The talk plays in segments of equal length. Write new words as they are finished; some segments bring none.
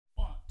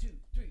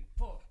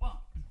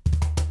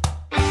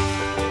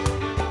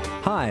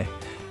Hi,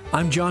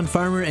 I'm John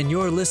Farmer, and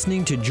you're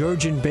listening to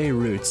Georgian Bay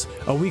Roots,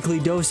 a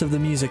weekly dose of the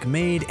music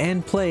made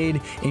and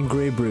played in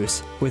Grey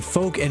Bruce, with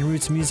folk and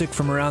roots music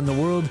from around the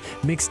world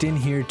mixed in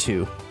here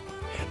too.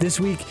 This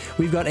week,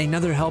 we've got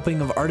another helping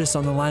of artists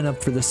on the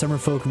lineup for the Summer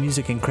Folk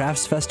Music and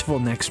Crafts Festival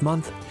next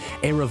month,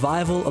 a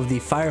revival of the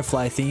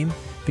Firefly theme,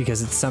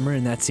 because it's summer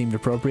and that seemed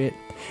appropriate,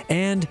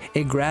 and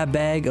a grab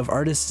bag of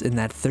artists in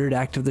that third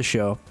act of the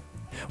show.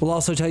 We'll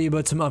also tell you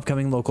about some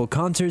upcoming local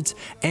concerts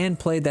and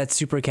play that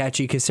super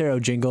catchy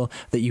Casero jingle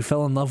that you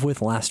fell in love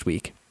with last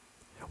week.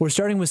 We're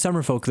starting with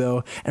Summerfolk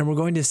though, and we're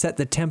going to set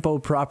the tempo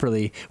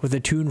properly with a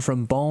tune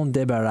from Bon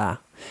Débarras,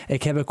 a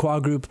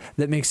Québécois group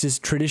that mixes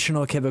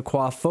traditional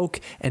Québécois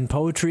folk and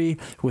poetry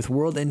with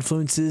world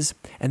influences,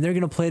 and they're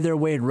going to play their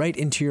way right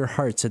into your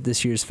hearts at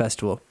this year's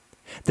festival.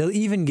 They'll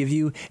even give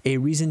you a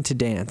reason to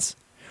dance,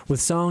 with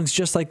songs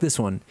just like this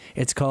one.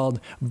 It's called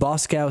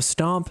Boscow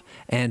Stomp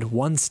and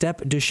One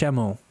Step de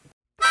Chameau.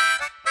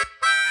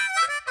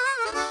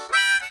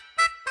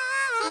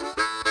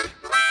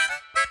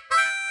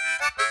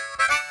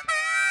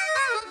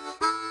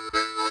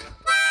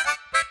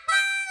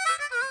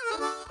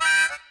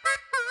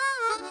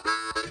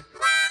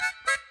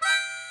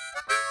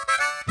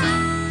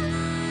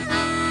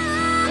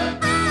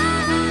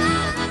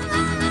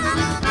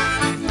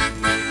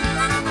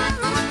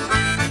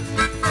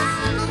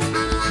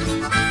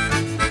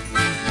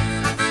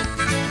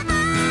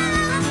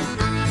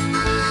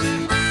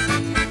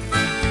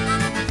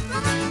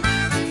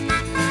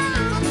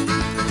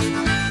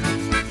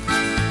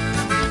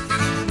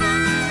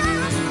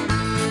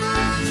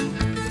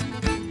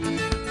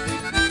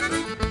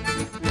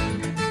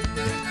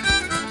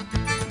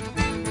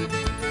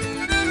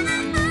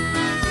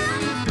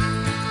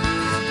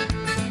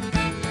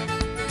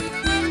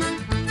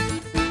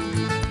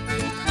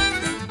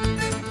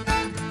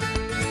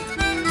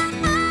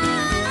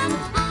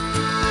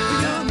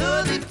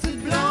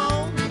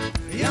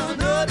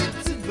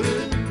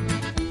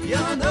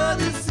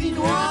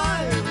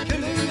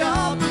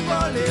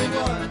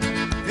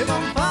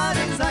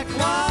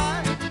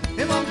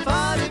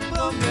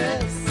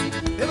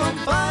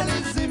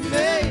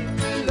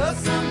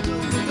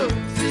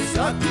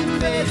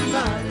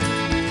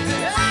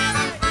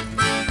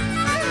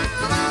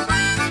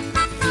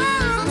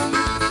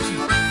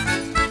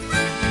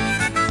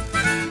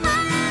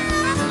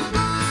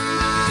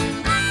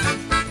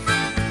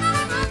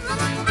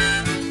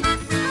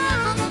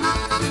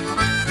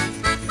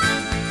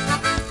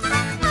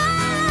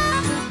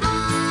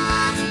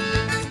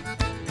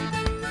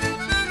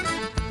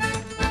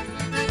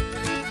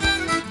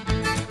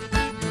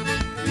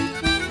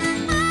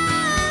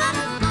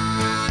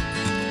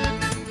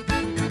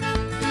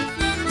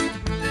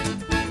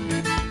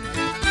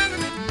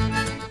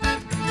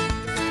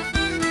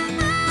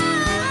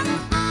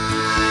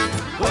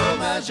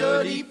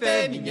 Jolie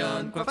fée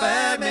mignonne, quoi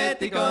faire, mais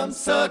t'es comme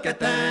ça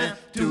qu'attends.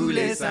 Tous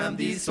les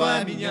samedis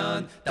soirs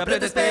mignonne, t'as prêt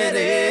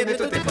d'espérer, mais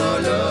toi t'es pas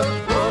là.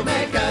 Oh,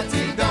 mais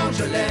Cathy, donc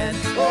je l'aime.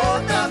 Oh,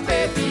 t'as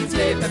fait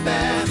pitié,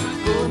 pépère,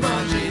 pour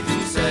manger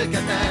tout seul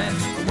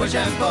qu'attends. Moi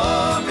j'aime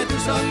pas, mais tout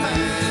ça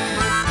fait.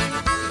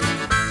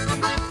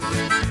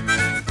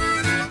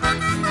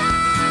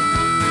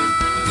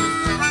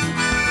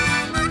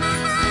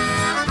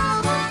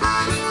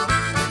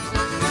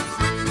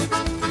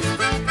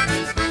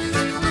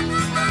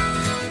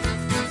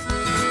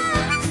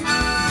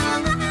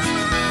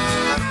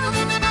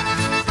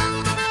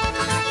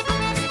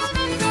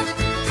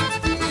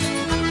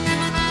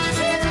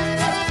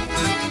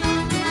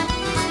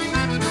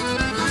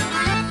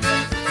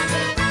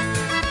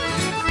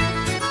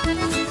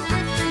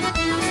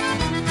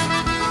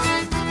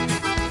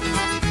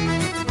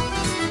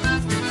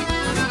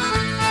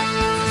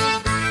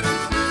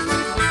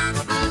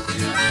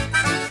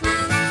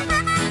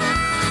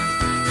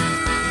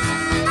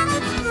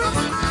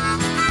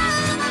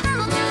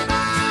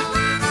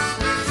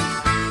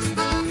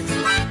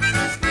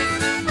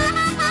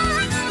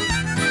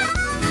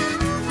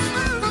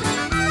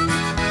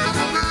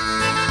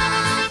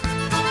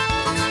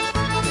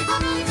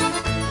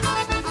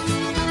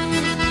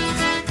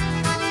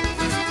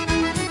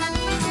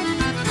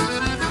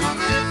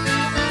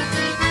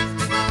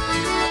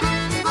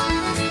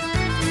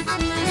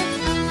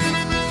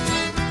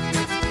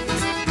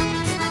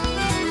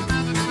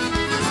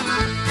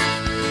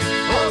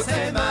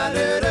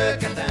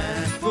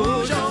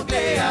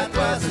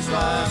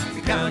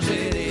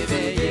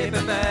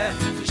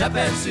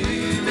 J'aperçu,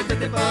 mais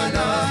t'étais pas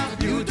là.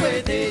 You, toi,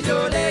 t'es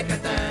joli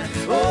catin.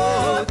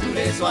 Oh, tous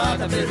les soirs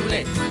t'as fait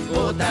rouler.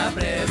 Oh, t'as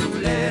fait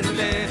rouler.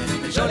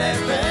 Je l'ai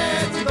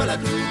fait, tu vas la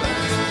trouver.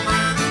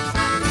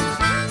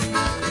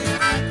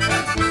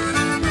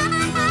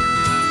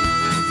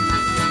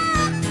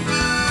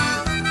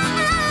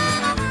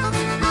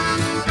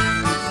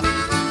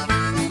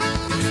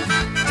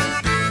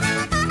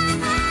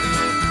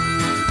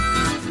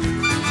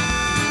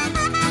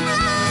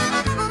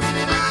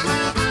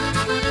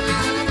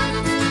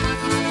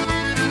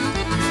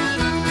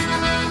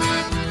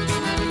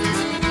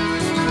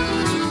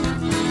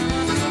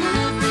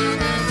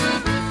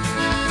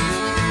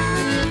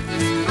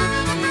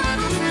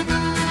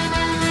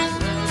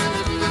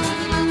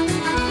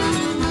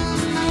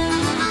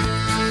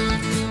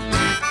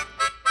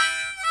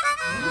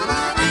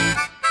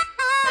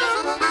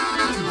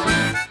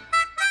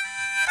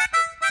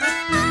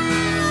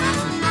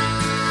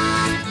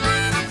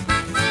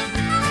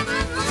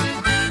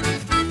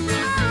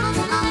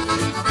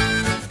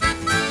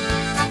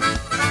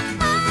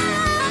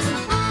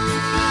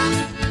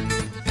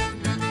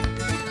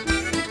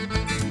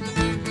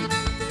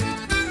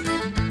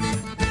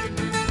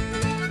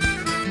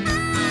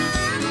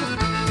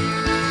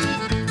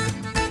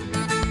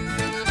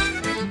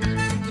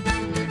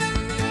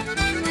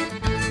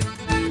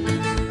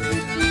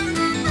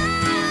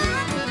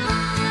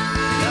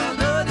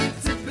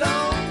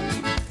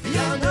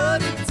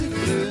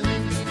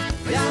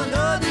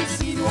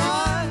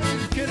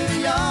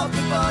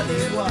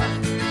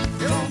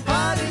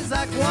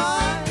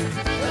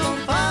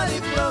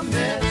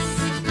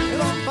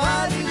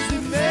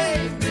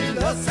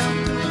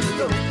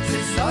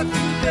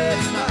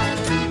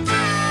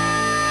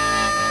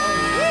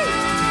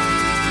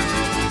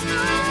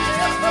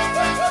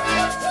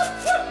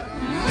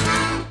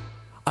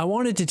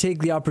 wanted to take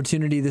the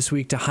opportunity this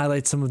week to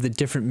highlight some of the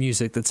different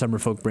music that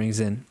Summerfolk brings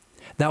in.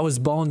 That was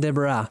Bon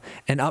Deborah,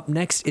 and up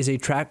next is a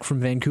track from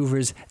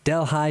Vancouver's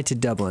Delhi to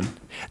Dublin.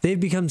 They've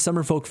become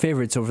Summerfolk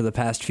favorites over the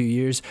past few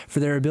years for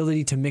their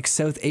ability to mix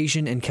South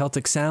Asian and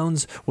Celtic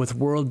sounds with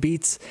world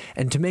beats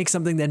and to make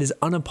something that is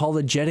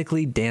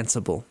unapologetically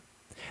danceable.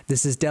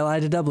 This is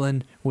Delhi to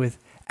Dublin with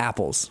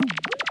Apples.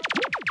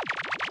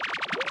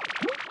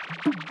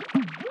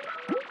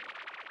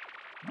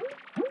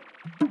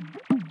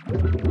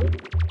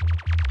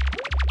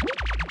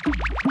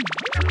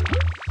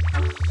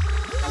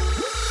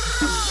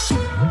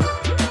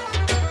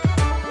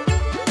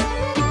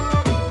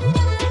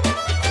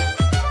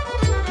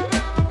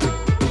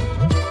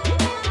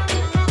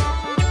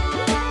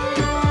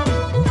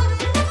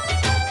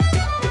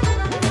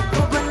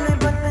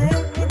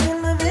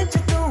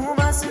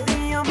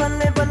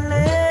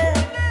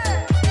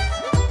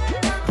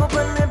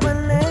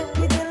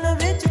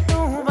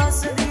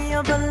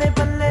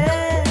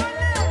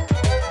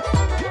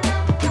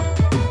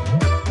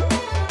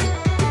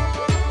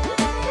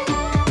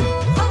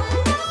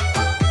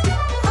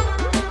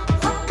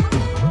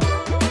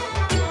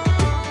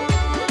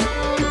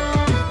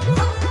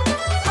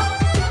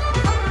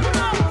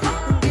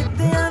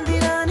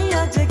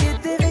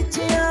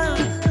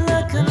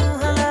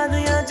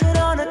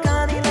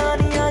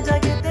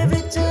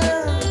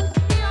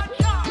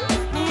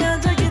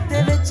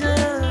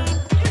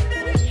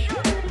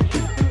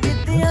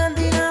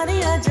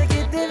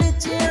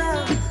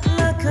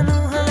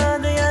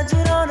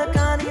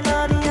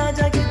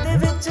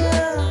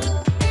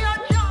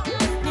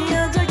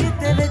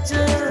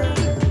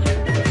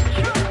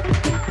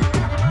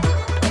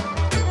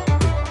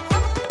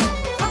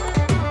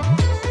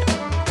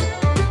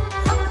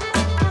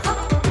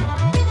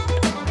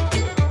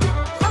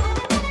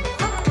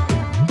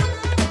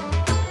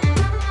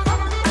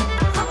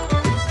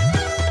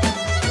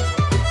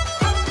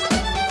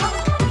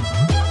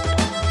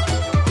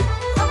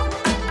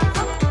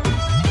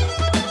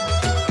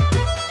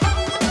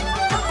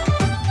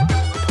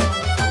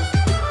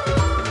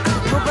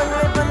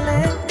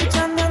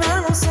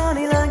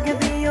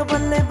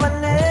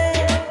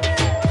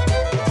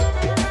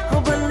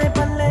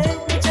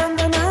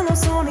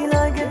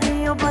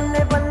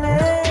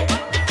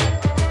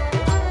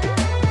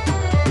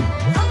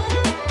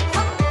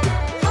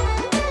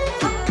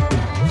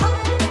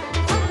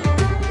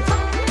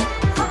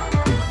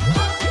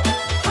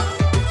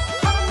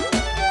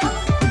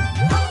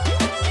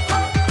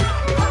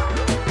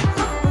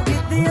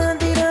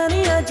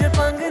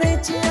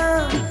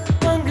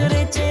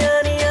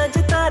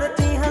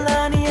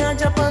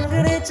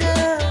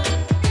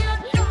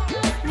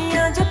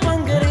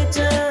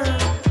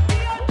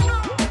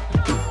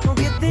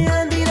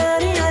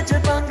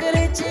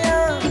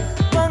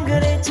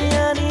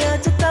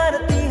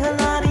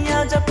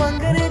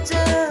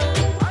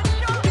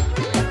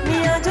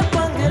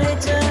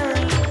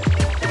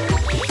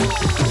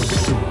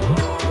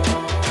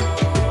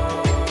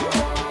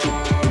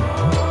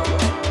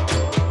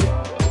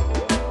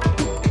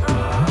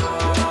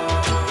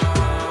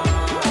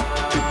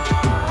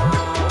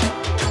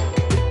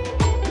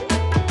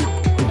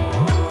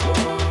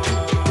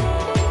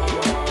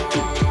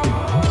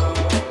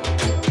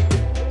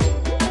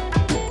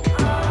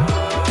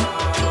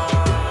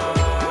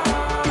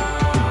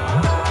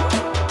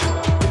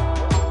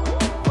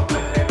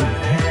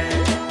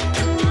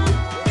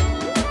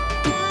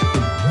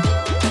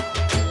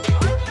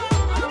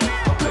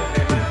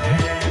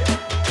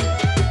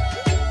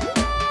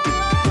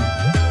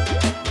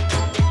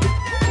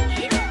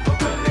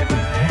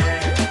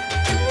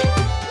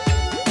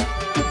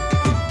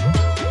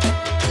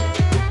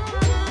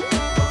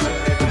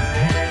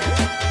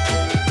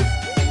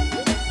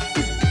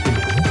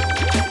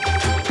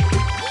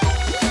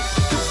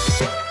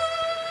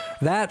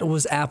 That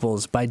was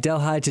Apples by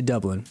Delhi to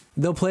Dublin.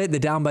 They'll play at the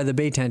Down by the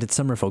Bay tent at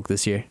Summerfolk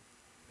this year.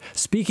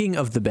 Speaking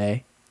of the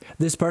Bay,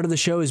 this part of the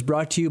show is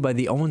brought to you by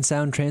the Owen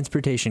Sound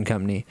Transportation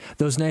Company,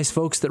 those nice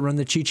folks that run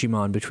the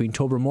Chi-Chi-Mon between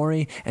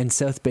Tobermory and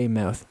South Bay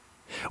Mouth.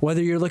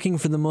 Whether you're looking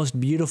for the most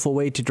beautiful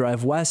way to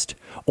drive west,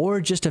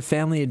 or just a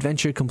family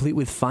adventure complete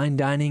with fine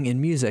dining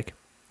and music,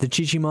 the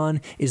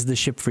Chi-Chi-Mon is the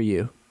ship for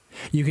you.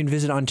 You can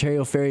visit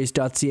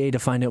ontarioferries.ca to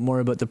find out more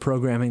about the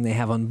programming they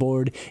have on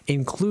board,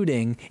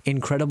 including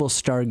incredible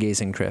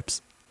stargazing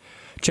trips.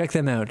 Check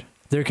them out.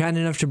 They're kind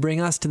enough to bring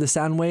us to the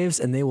sound waves,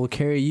 and they will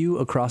carry you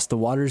across the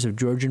waters of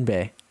Georgian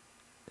Bay.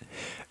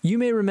 You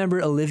may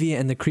remember Olivia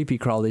and the Creepy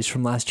Crawlies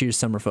from last year's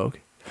Summerfolk.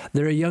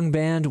 They're a young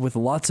band with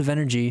lots of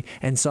energy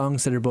and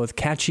songs that are both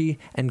catchy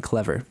and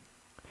clever.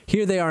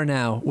 Here they are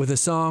now with a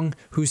song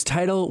whose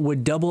title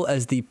would double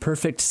as the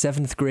perfect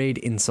 7th grade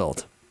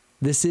insult.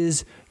 This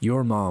is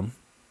Your Mom.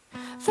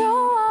 Throw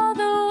all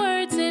the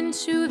words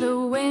into the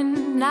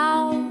wind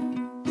now.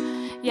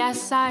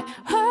 Yes, I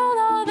hurl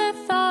all the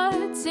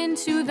thoughts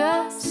into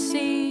the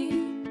sea.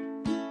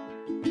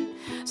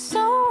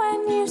 So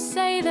when you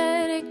say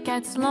that it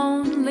gets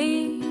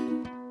lonely,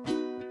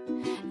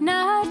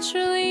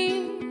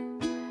 naturally,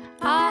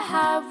 I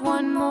have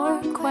one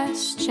more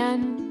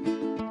question.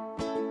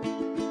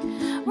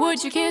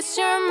 Would you kiss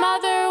your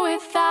mother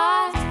with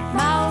that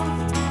mouth?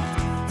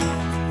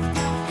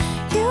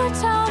 You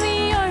tell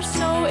me you're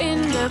so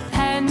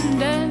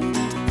independent.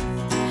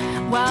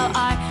 Well,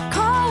 I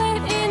call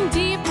it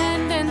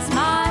independence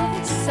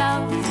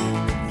myself.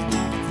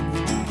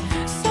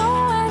 So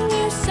when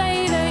you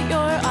say that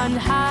you're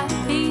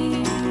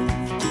unhappy,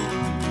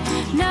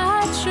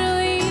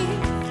 naturally,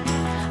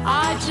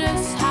 I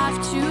just have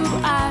to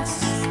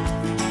ask,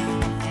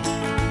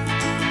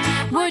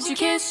 would you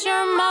kiss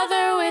your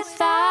mother with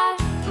that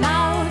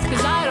mouth?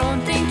 'Cause I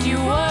don't think you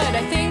would.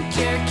 I think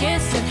you're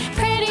kissing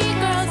pretty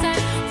girls and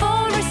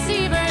phone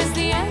receivers,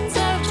 the ends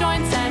of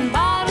joints and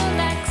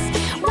bottlenecks.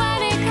 When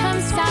it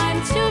comes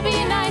time to be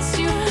nice,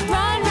 you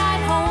run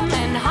right home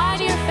and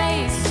hide your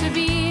face. To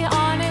be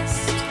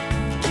honest,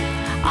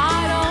 I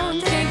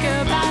don't think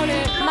about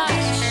it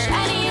much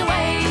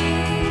anyway.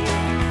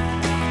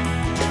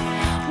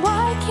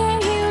 Why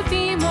can't you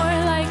be more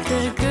like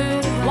the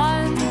good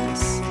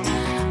ones?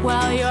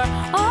 Well, you're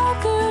all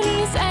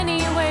goodies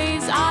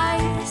anyways, I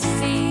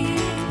see.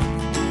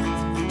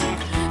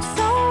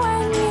 So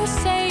when you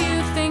say you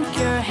think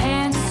you're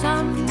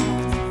handsome,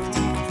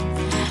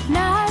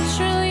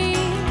 naturally,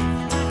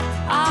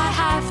 I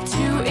have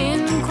to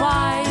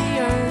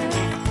inquire.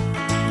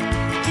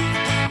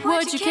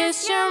 Would you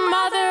kiss your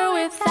mother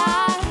with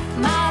that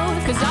mouth?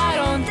 'Cause I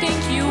don't think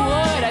you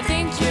would. I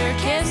think you're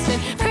kissing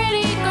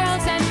pretty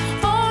girls and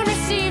phone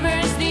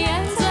receivers, the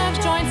ends of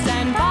joints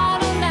and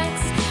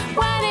bottlenecks.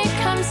 When it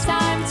comes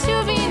time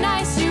to be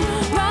nice, you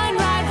run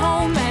right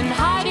home and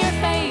hide your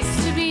face.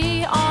 To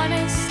be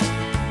honest,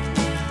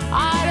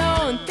 I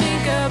don't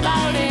think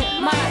about it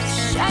much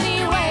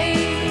anyway.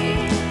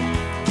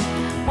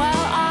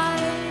 Well, I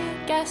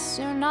guess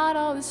you're not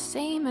all the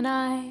same, and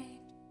I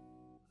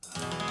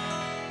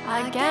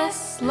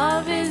guess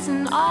love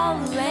isn't all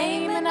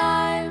lame, and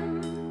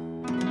I'm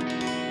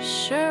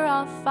sure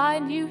I'll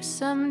find you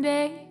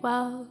someday.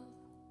 Well,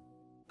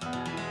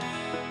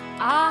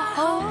 I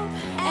hope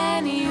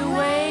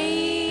anyway.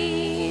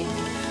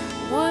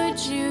 Would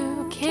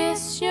you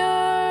kiss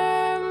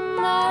your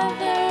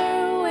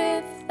mother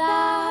with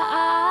that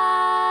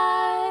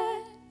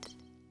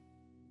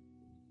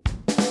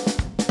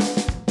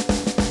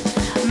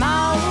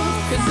mouth?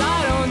 'Cause I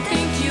don't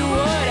think you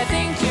would. I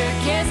think you're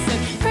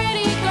kissing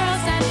pretty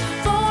girls and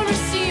phone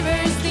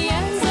receivers, the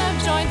ends of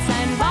joints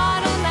and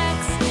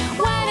bottlenecks.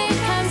 When it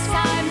comes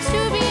time to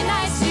be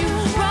nice, you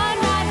run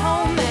right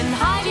home and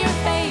hide your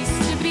face.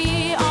 To be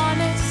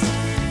honest,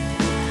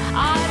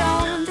 I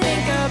don't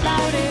think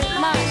about it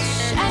much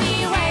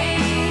anyway.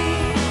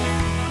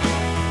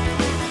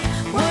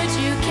 Would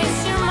you kiss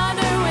your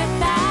mother with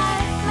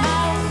that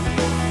mouth?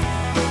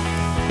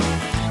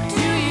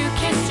 Do you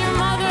kiss your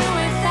mother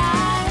with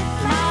that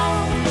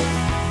mouth?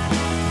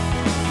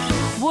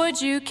 Would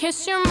you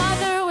kiss your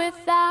mother with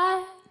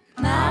that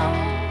mouth?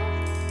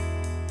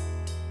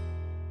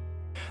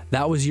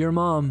 That was Your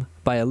Mom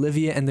by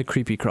Olivia and the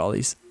Creepy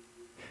Crawlies.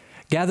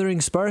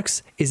 Gathering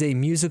Sparks is a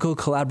musical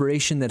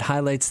collaboration that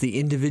highlights the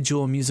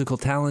individual musical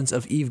talents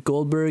of Eve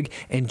Goldberg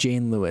and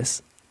Jane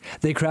Lewis.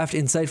 They craft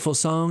insightful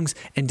songs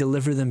and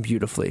deliver them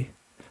beautifully.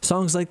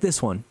 Songs like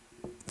this one.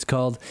 It's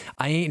called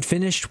I Ain't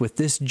Finished with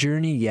This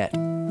Journey Yet.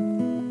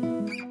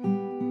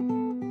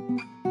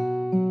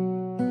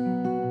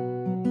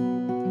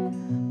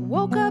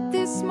 Woke up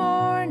this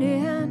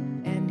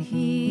morning and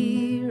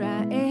here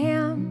I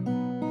am.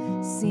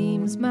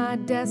 Seems my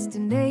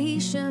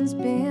destination's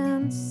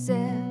been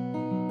set.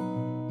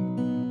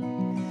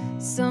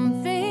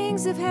 Some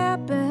things have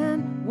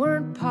happened,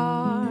 weren't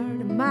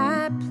part of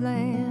my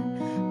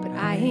plan, but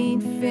I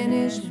ain't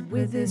finished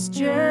with this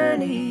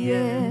journey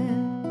yet.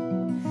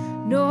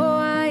 No,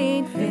 I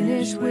ain't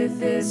finished with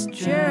this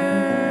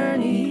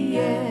journey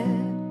yet.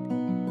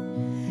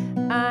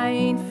 I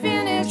ain't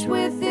finished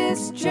with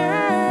this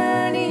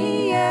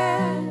journey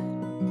yet.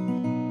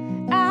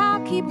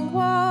 I'll keep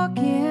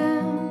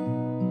walking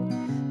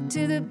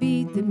to the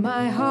beat that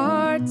my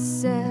heart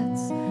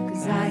sets,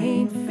 'cause I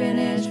ain't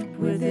finished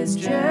with this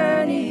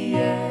journey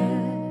yet.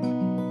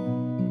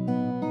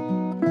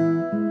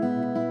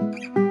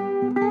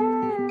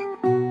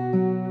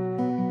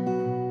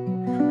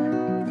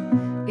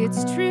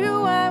 It's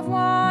true I've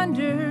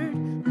wandered,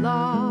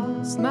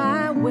 lost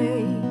my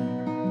way.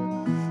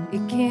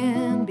 It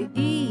can be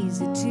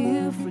easy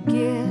to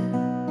forget,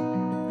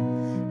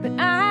 but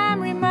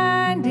I'm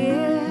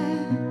reminded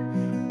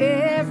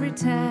every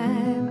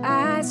time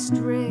I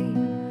stray,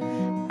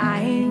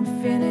 I ain't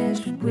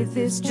finished with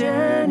this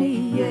journey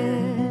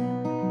yet.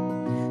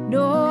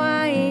 No,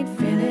 I ain't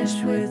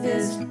finished with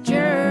this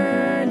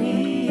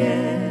journey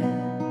yet.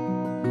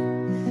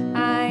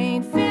 I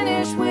ain't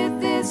finished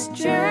with this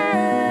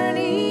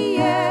journey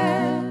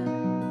yet.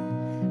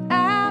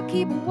 I'll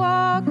keep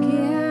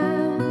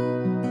walking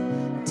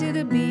to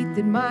the beat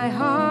that my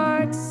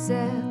heart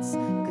sets,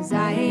 'cause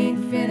I ain't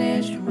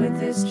finished with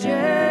this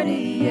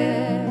journey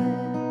yet.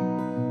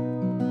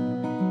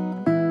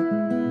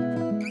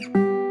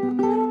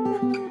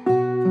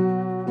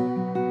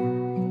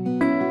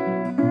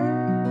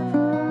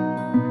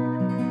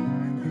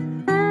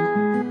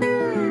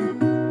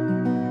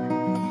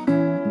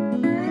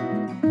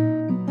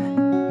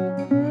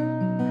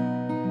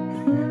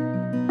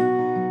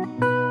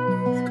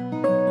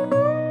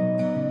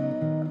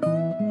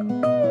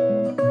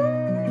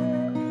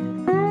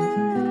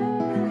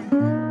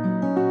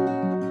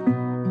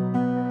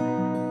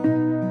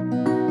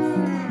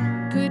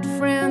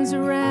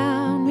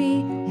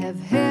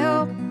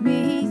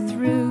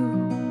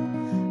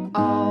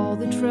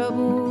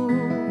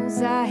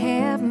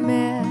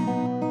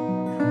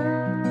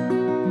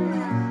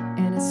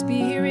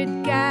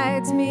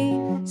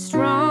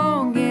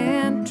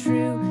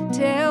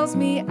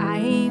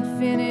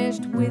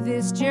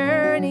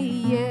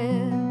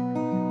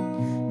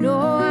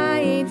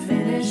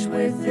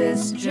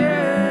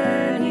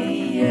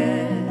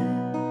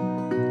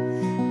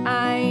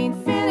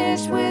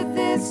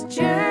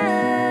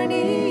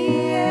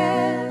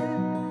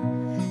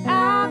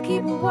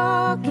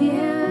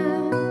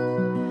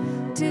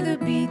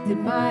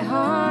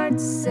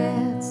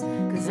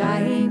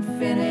 I ain't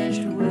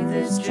finished with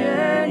this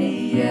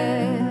journey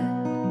yet.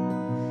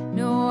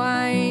 No,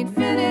 I ain't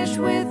finished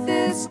with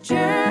this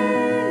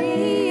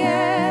journey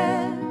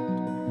yet.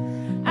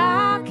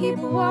 I'll keep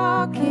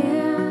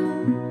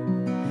walking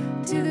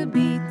to the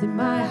beat that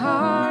my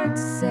heart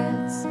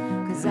sets,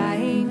 'cause I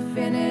ain't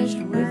finished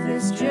with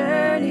this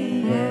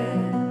journey yet.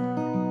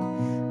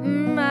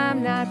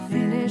 I'm not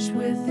finished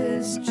with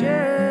this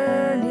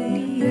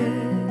journey yet.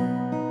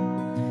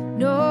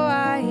 No,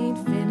 I ain't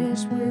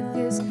finished with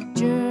this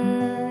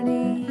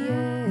journey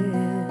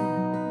yet.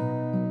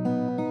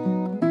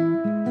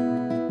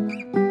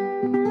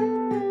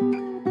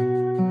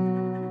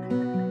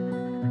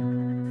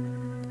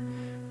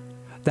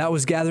 That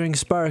was Gathering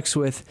Sparks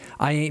with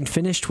I Ain't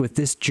Finished With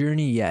This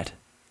Journey Yet.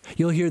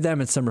 You'll hear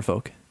them at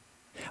Summerfolk.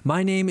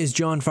 My name is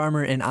John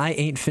Farmer, and I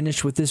ain't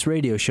finished with this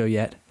radio show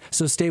yet,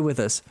 so stay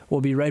with us.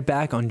 We'll be right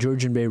back on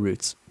Georgian Bay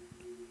Roots.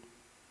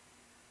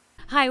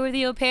 Hi, we're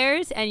the Au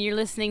Pairs, and you're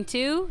listening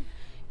to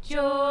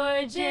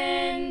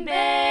Georgian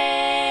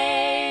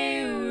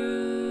Bay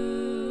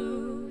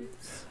Roots.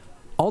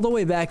 All the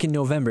way back in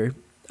November,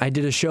 I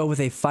did a show with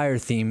a fire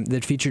theme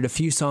that featured a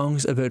few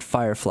songs about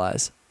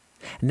fireflies.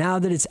 Now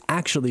that it's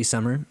actually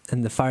summer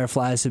and the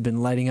fireflies have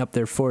been lighting up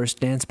their forest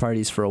dance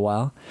parties for a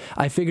while,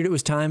 I figured it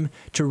was time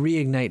to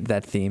reignite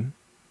that theme.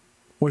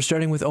 We're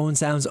starting with Owen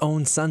Sound's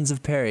own Sons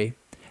of Perry.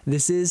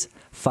 This is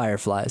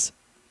Fireflies.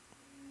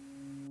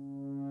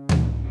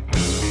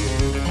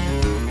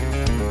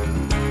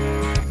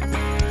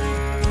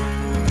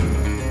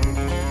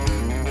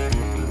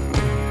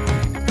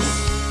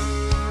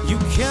 You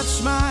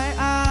catch my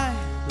eye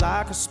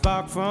like a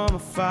spark from a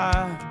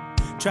fire.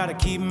 Try to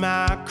keep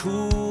my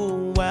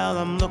cool while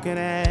I'm looking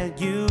at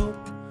you.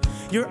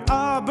 Your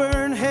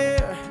auburn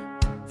hair,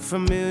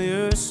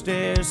 familiar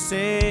stare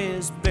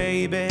says,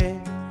 baby,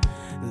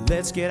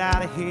 let's get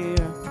out of here.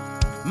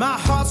 My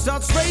heart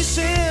starts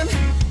racing,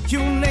 you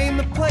name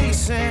the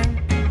place,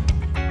 and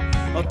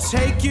I'll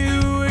take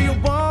you where you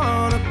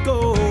wanna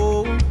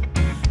go.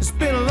 It's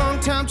been a long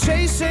time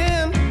chasing,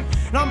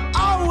 and I'm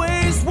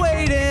always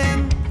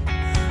waiting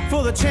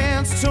for the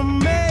chance to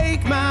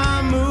make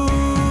my move.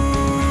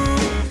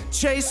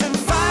 Chasing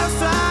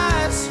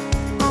fireflies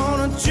on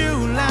a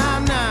July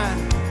night.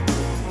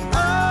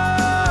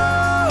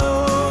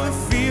 Oh, it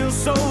feels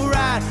so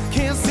right.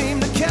 Can't seem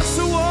to catch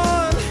the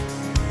one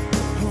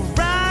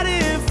right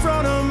in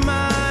front of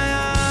my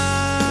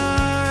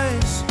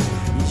eyes.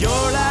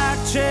 You're like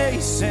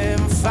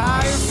chasing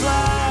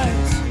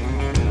fireflies.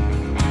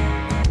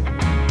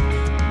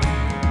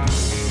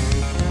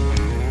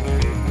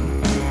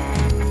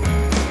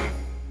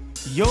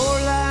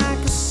 You're like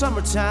a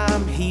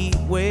summertime heat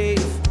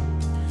wave.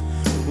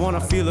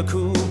 Wanna feel a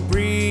cool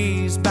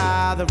breeze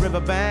by the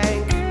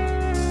riverbank.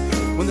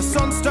 When the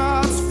sun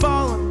starts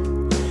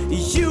falling,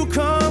 you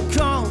come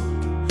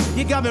calling.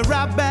 You got me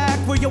right back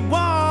where you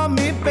want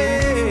me,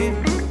 babe.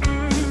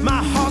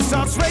 My heart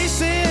starts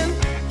racing,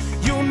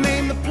 you'll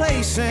name the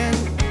place, and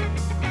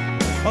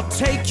I'll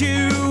take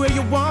you where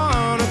you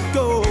wanna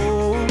go.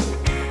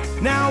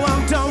 Now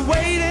I'm done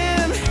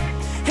waiting,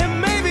 and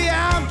maybe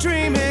I'm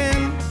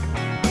dreaming.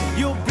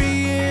 You'll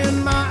be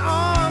in my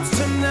arms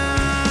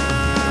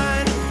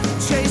tonight.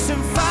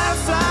 Chasing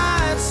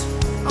fireflies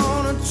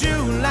on a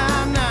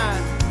July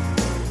night.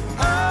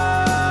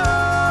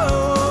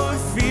 Oh, it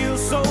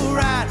feels so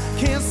right.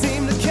 Can't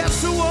seem to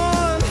catch the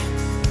one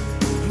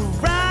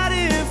right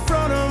in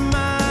front of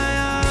my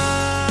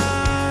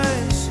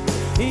eyes.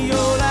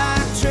 You're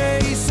like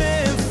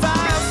chasing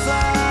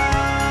fireflies.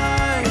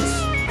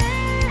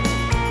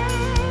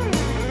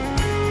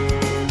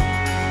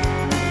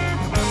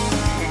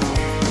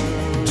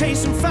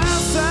 Chasing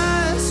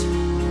fireflies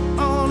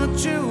on a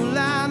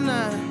July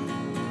night.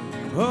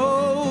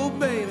 Oh,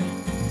 baby,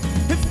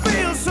 it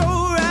feels so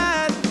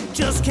right.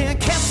 Just can't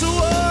catch the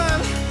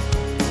one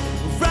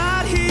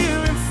right here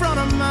in front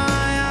of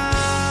my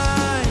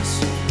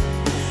eyes.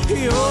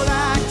 You're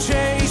like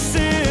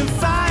chasing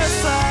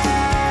fireflies.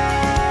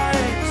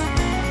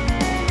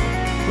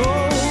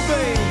 Oh,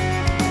 baby,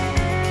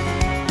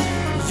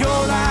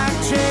 you're like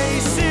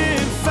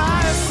chasing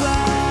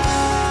fireflies.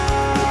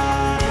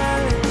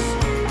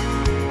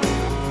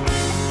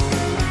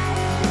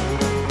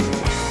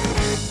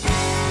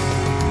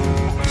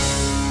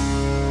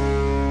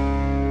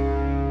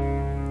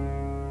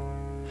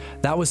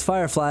 That was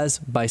Fireflies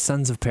by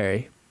Sons of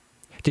Perry.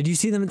 Did you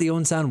see them at the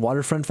Owen Sound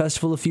Waterfront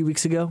Festival a few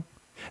weeks ago?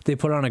 They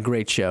put on a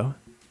great show.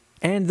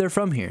 And they're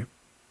from here.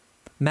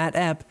 Matt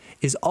Epp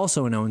is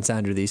also an Owen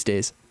Sounder these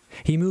days.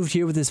 He moved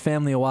here with his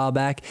family a while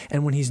back,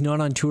 and when he's not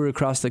on tour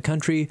across the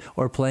country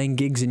or playing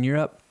gigs in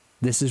Europe,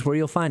 this is where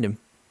you'll find him.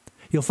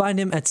 You'll find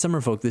him at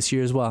Summerfolk this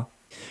year as well.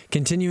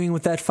 Continuing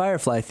with that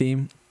Firefly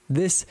theme,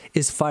 this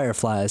is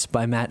Fireflies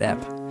by Matt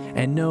Epp.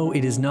 And no,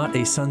 it is not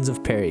a Sons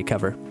of Perry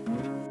cover.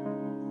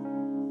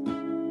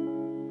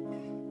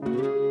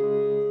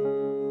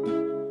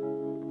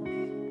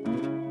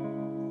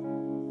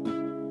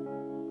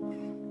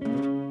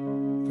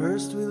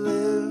 First we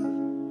live,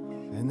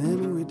 and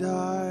then we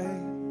die.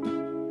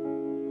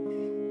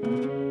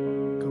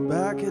 Come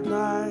back black at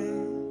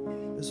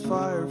night as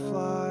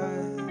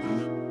fireflies.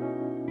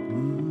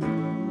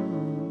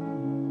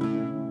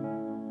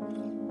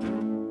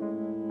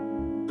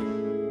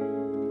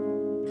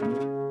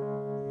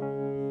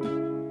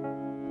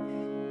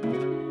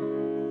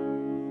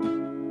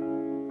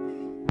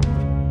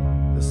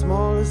 The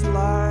smallest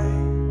light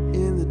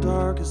in the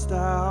darkest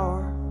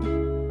hour.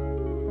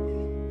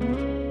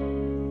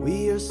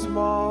 We are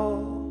small,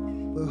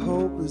 but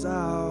hope is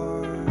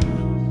ours.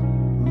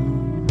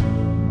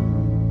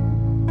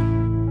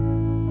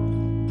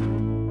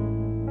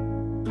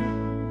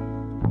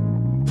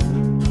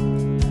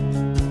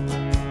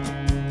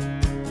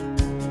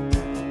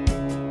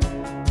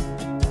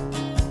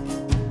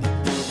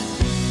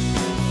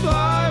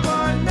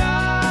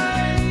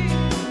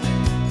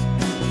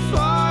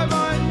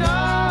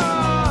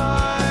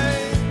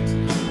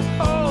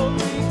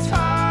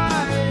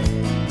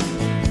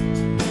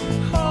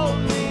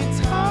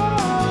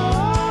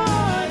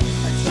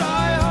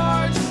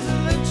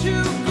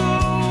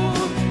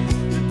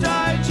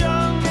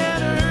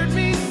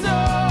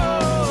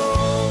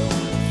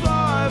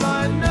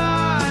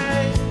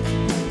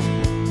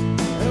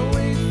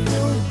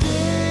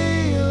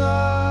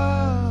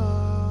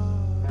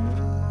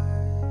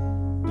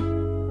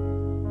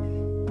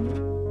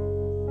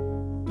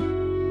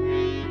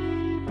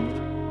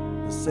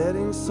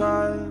 Setting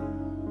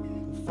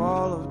sun, the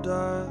fall of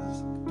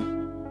dusk.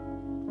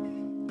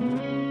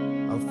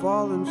 Our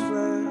fallen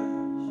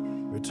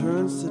flesh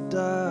returns to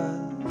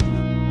dust.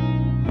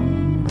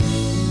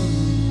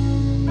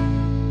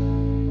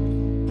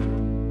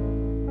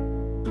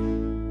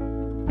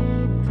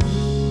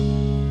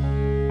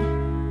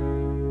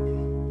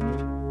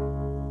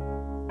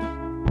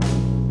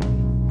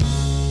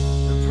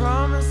 The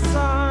promised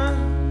sun,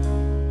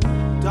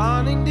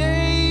 dawning day.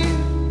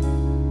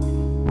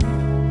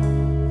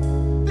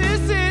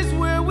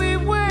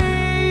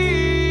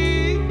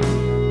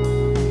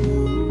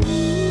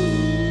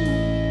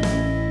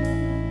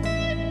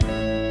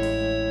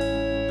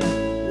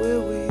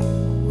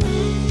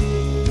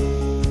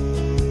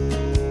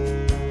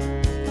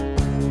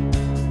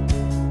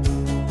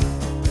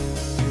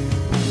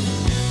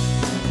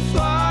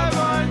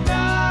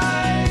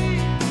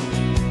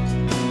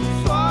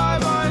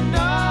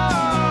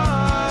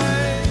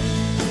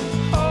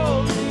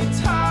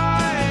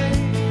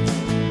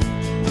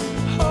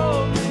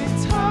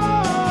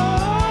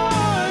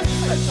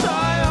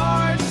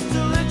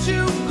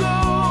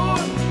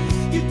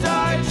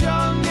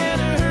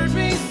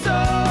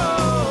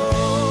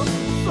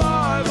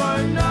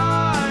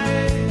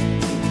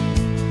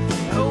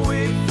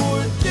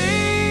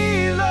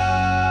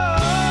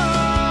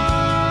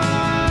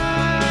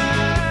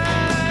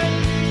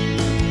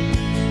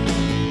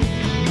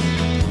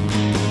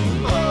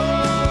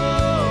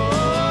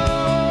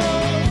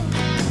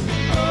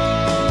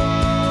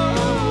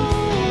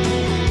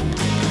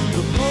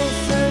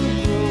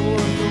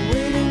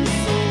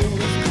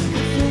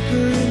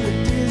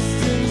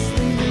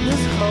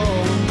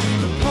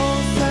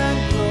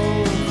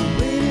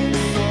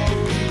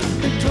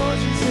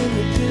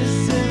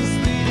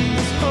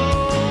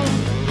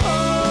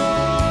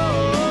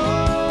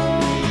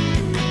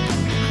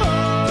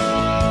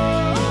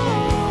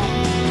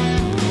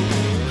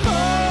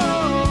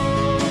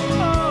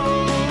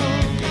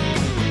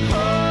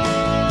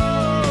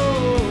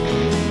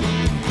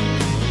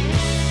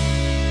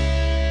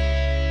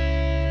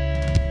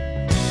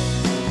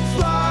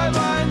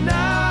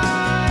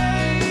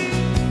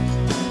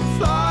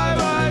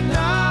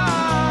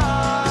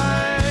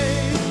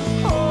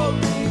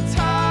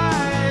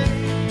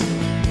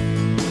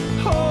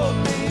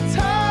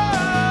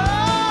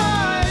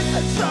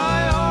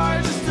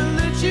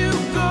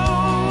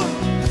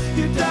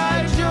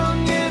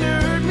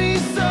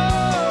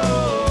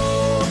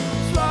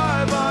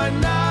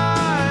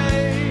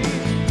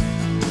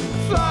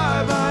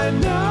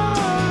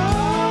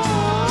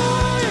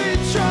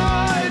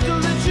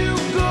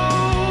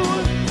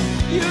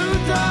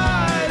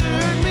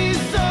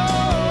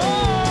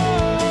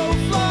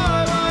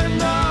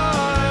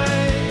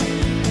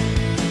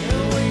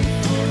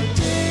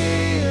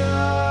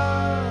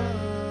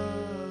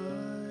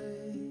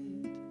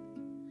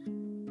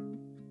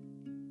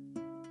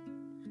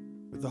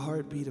 The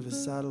heartbeat of a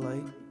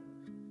satellite,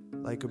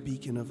 like a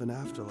beacon of an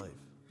afterlife.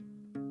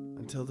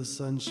 Until the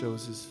sun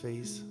shows his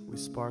face, we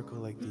sparkle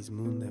like these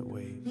moonlit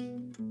waves.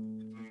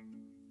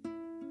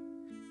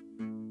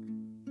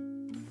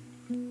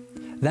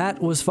 That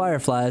was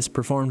Fireflies,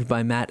 performed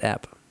by Matt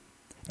Epp.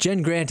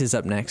 Jen Grant is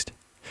up next.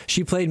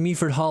 She played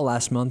Meaford Hall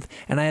last month,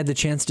 and I had the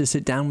chance to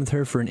sit down with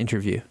her for an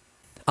interview.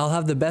 I'll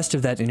have the best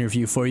of that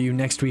interview for you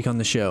next week on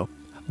the show.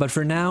 But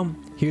for now,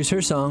 here's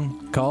her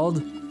song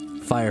called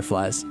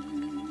Fireflies.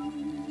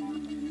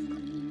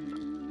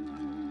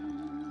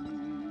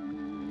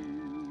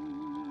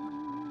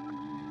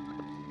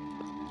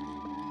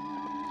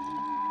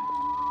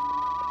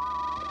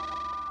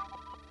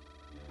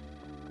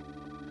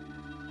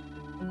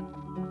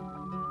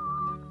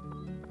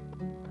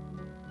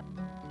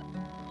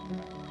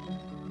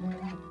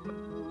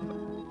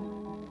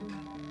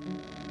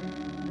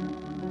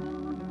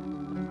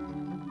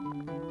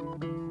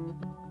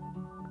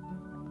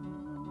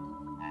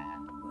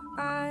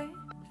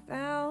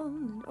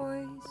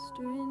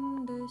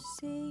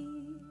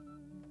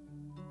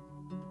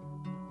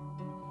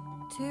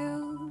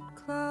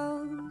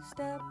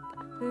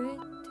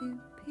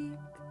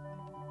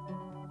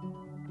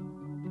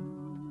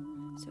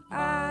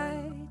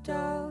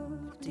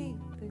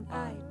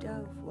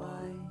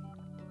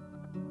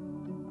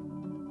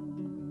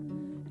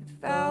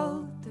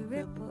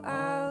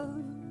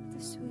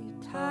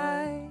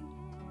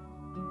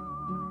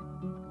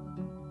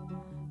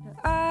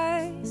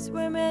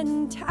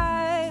 spend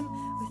time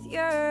with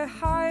your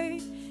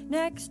heart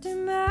next to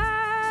mine.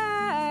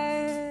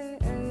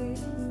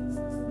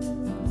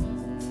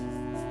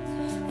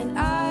 And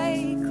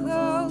I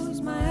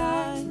close my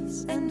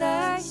eyes and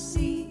I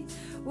see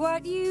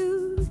what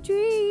you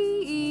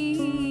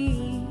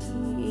dream.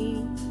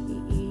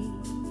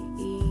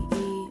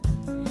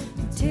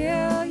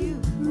 Tell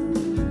you,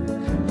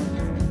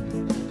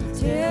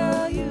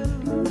 tell you,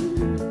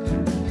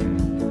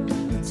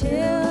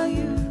 tell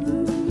you.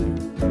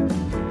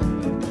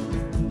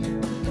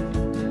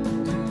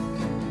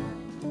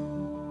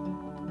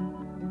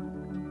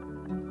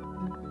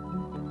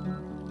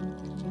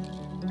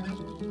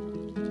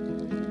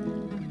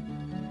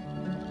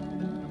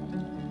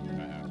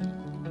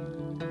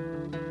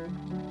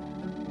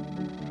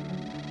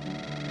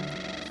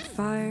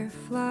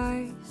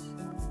 Fireflies,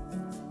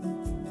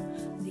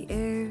 the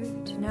air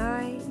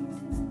tonight.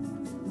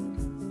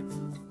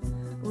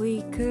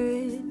 We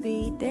could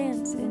be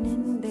dancing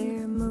in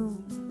their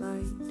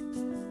moonlight.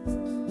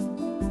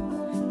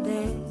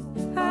 That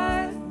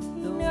I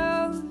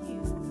know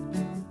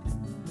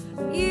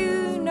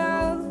you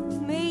know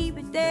me,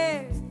 but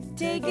they're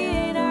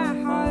taking our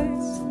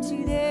hearts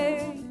to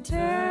their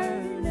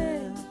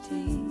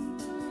eternity.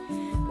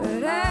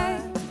 But I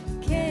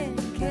can't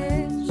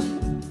catch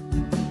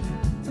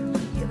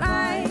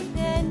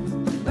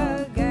lightning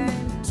bug.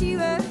 I'm too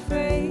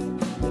afraid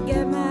to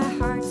get my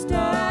heart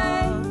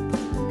stuck.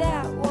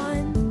 That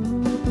one.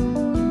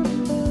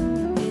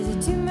 Is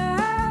it too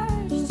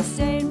much to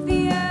say in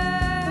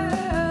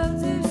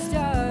fields of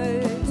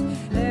stars?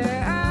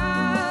 They're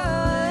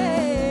all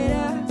lit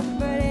up,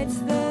 but it's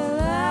the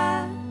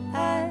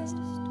last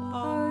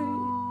part.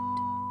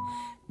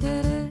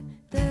 Da da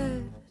da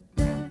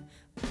da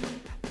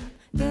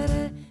da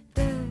da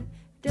da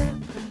da.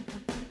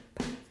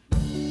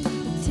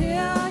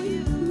 Tell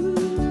you,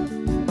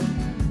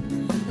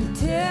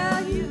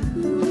 tell you,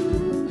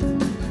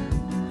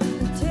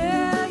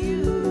 tell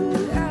you,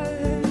 I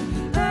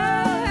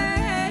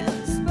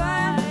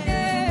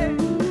inspired.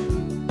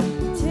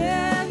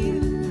 Tell you, tell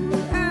you,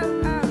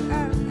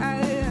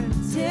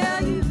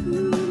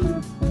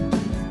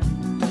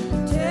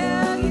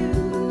 tell you,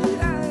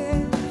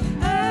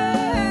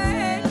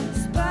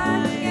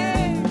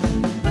 inspired.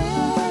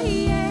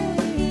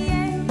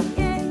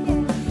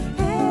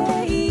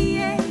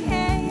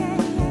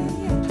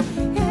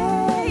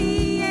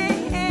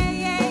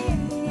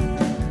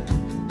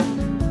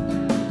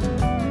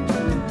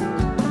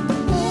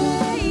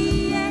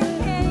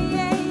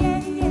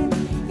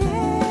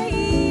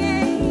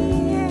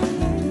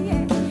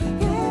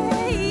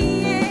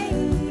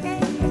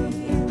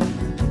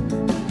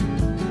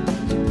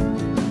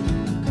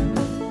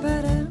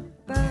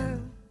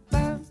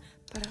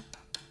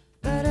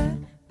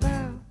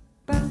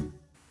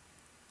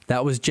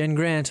 That was Jen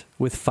Grant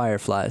with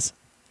Fireflies.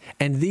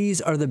 And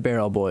these are the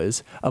Barrel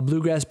Boys, a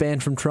bluegrass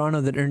band from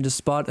Toronto that earned a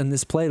spot in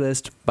this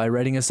playlist by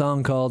writing a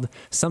song called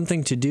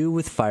Something to Do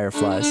with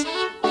Fireflies.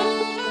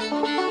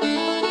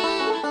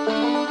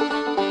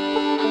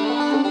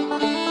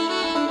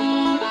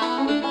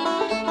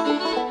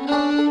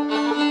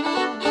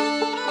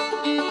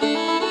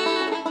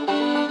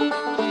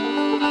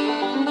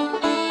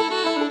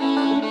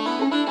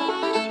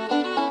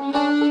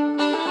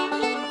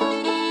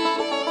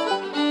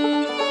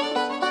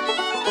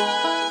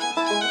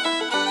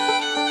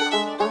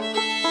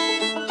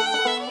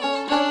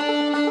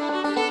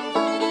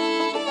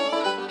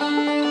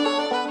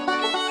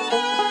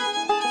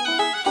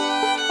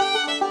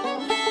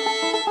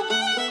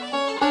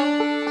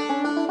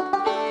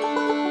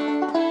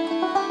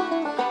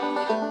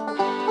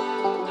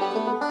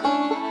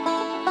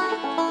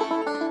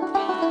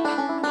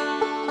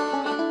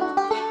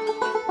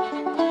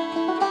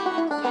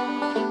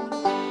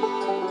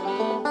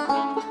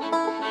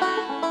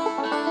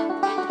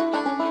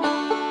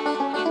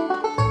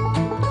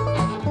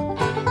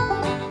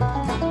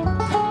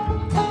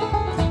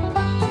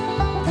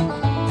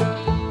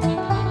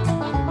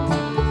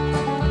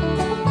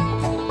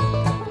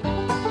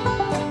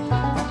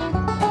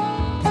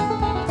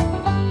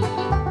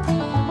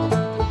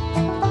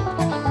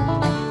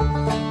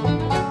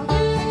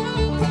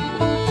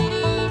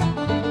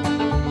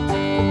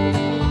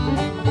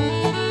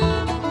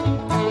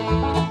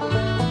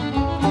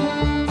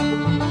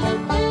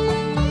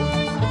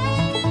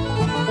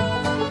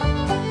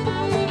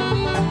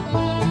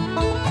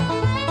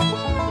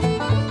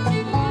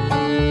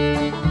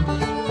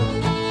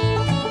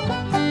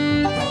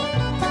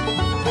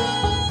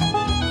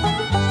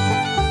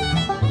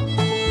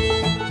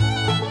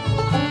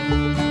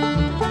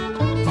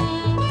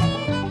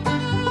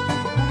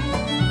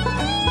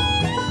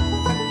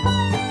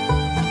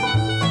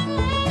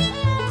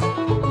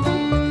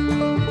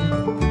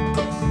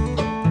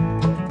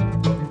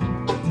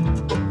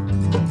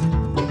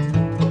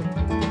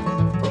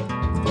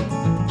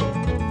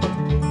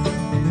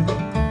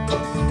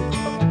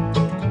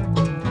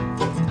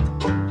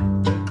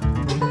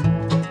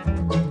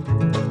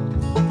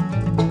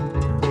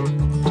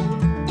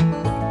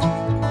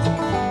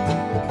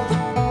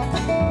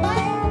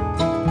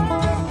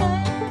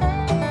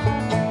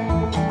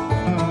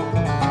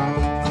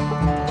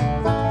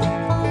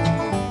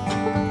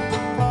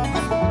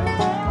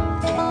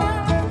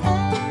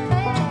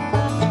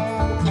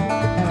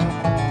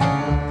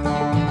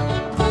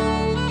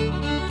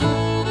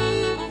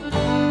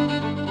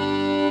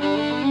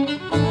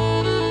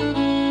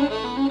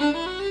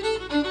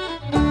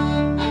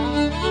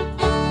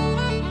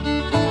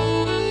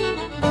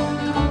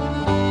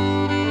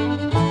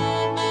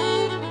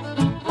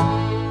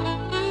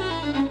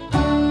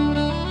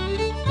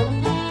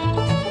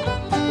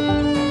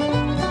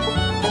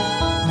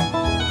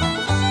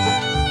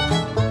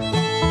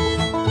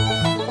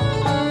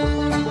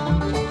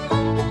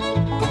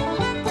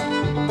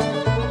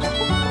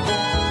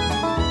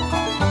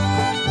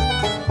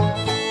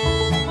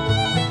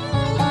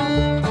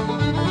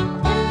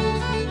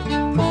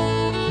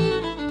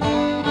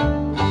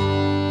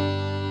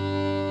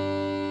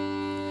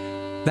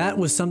 That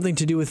was Something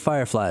to Do with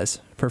Fireflies,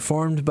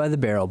 performed by the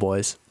Barrel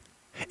Boys.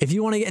 If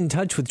you want to get in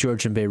touch with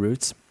Georgian Bay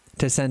Roots,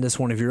 to send us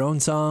one of your own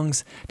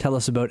songs, tell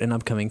us about an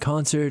upcoming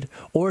concert,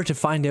 or to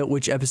find out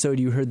which episode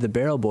you heard the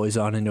Barrel Boys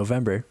on in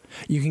November,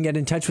 you can get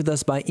in touch with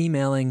us by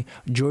emailing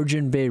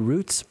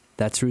georgianbayroots,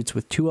 that's roots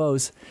with 2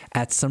 O's,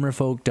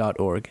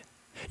 @summerfolk.org.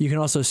 You can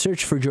also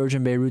search for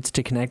Georgian Bay Roots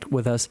to connect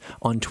with us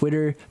on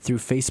Twitter, through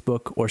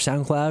Facebook or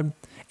SoundCloud,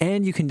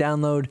 and you can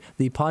download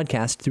the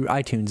podcast through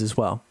iTunes as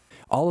well.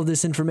 All of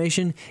this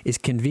information is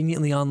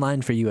conveniently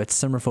online for you at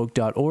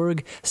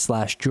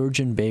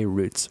summerfolk.org/Georgian Bay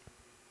Roots.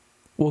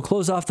 We'll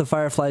close off the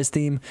Fireflies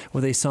theme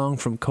with a song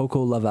from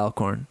Coco Love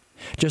Alcorn.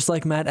 Just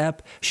like Matt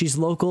Epp, she's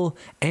local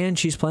and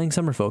she's playing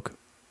Summerfolk.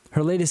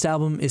 Her latest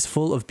album is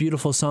full of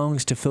beautiful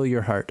songs to fill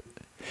your heart.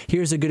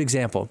 Here's a good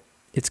example.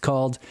 It's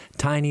called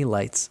Tiny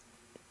Lights.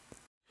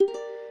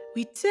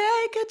 We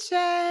take a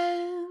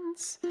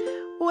chance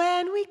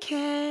when we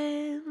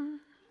can.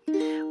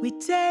 We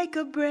take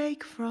a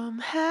break from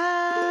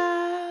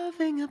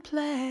having a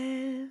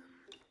plan.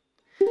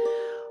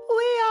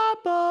 We are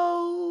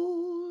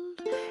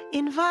bold,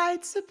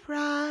 invite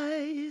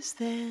surprise,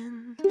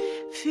 then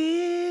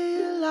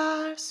feel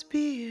our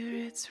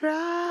spirits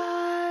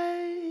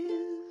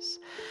rise.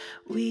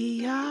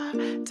 We are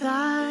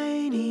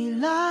tiny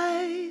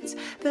lights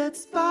that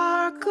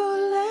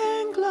sparkle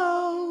and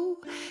glow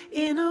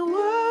in a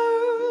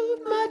world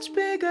much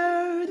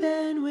bigger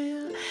than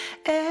we'll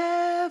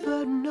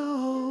ever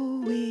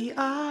know. We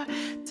are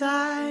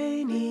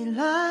tiny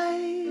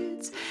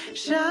lights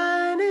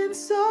shining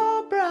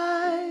so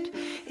bright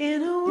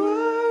in a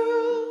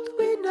world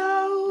we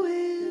know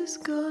is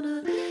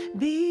gonna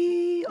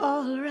be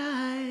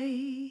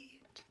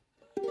alright.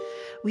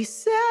 We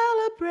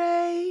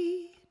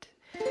celebrate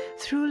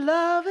through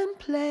love and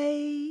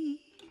play.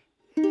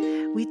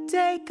 We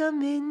take a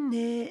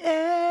minute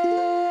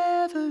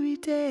every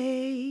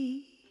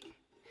day.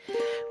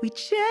 We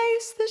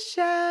chase the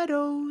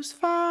shadows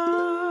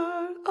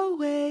far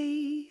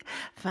away,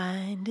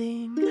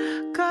 finding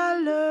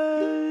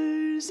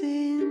colors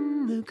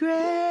in the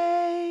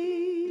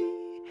gray.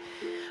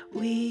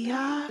 We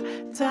are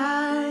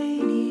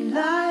tiny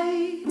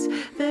lights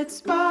that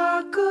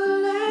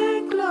sparkle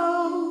and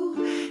glow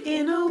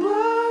in a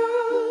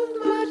world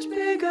much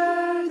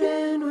bigger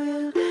than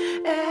we'll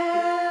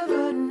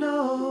ever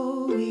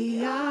know.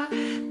 We are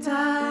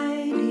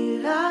tiny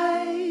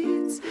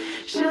lights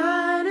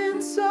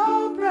shining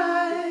so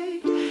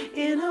bright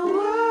in a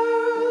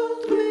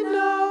world we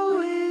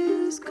know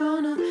is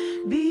gonna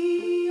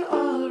be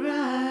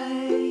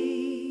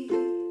alright.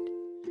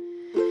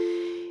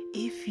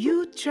 If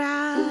you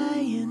try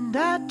and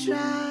I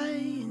try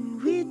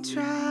and we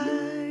try,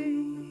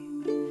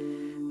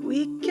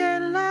 we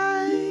can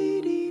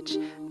light each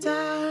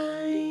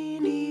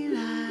tiny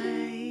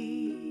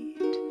light.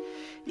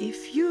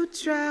 If you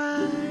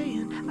try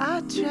and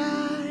I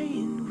try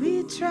and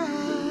we try,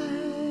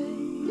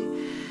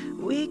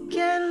 we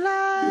can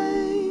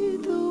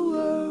light the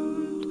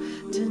world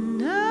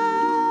tonight.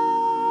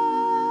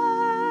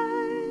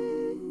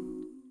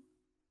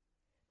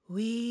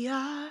 We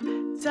are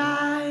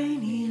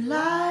tiny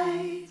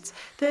lights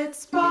that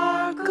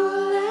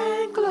sparkle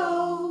and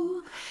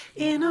glow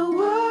in a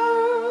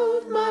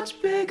world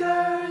much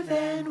bigger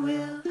than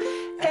we'll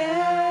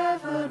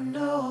ever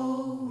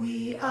know.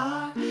 We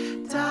are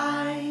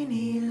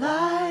tiny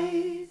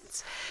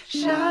lights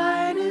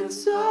shining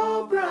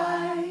so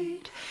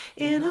bright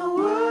in a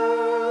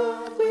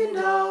world we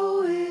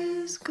know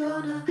is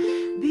gonna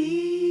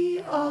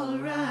be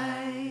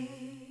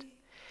alright.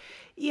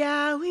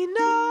 Yeah, we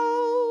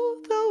know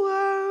the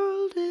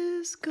world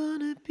is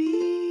gonna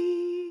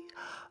be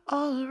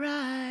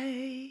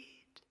alright,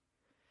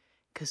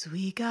 'cause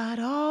we got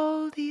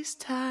all these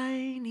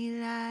tiny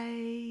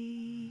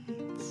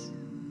lights.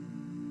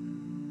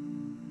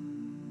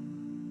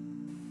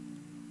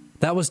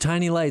 That was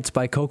Tiny Lights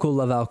by Coco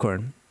Love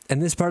Alcorn,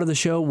 and this part of the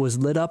show was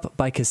lit up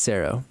by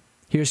Casero.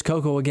 Here's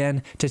Coco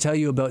again to tell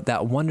you about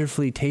that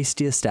wonderfully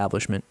tasty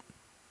establishment.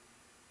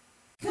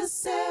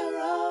 Casero.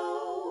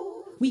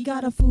 We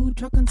got a food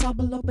truck and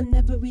Sauble open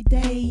every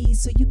day,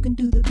 so you can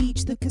do the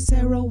beach the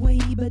Casero way.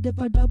 But if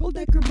a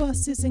double-decker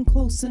bus isn't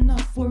close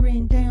enough, we're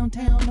in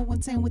downtown, no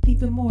one's town with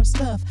even more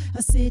stuff.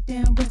 A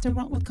sit-down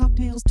restaurant with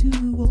cocktails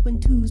too, open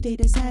Tuesday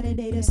to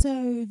Saturday to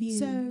serve you.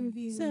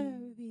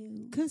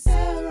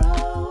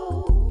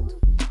 Casero.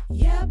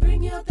 Yeah,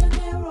 bring your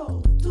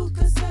dinero to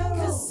Casero.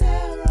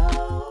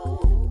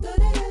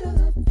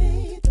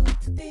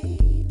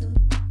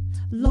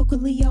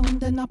 Locally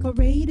owned and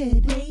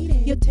operated.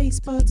 Your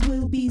taste buds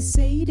will be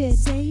sated.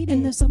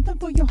 And there's something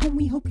for your home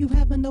we hope you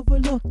haven't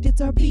overlooked. It's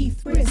our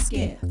beef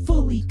brisket,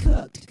 fully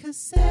cooked.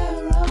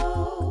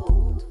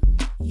 Casero.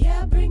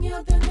 Yeah, bring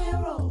your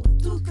dinero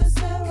to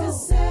Casero.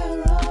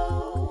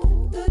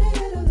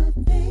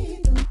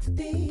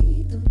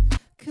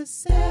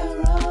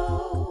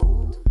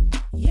 Casero.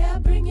 Yeah,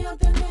 bring your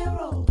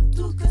dinero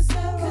to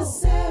Casero.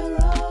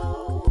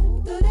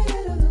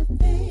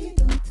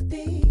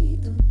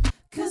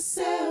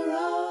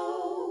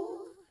 Casero.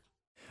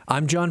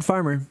 I'm John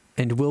Farmer,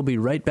 and we'll be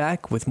right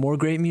back with more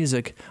great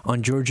music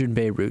on Georgian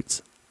Bay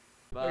Roots.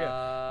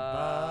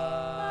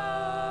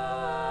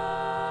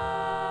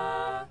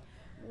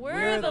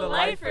 We're the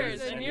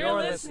Lifers, and you're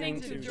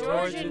listening to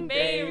Georgian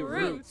Bay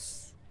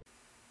Roots.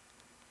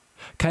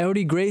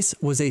 Coyote Grace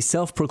was a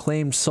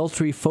self-proclaimed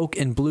sultry folk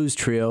and blues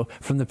trio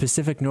from the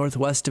Pacific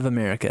Northwest of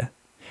America.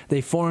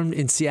 They formed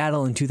in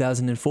Seattle in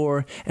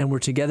 2004 and were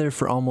together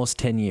for almost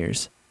 10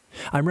 years.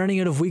 I'm running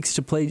out of weeks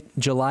to play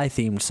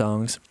July-themed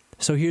songs,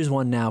 so here's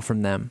one now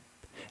from them.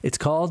 It's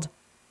called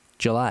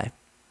July.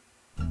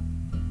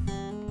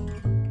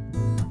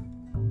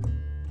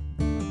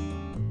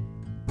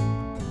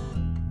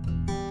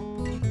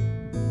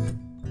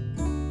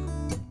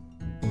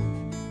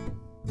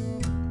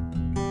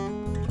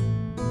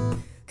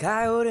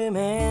 Coyote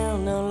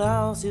man done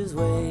lost his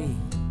way.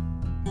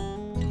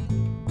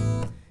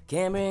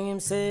 Can't bring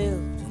himself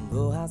to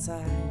go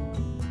outside.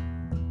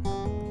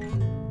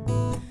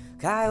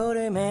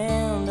 Coyote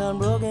man done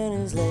broken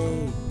his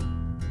leg.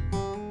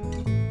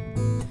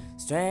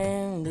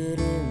 Stranded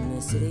in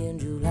the city in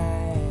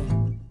July.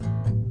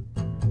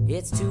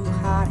 It's too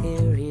hot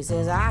here, he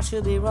says I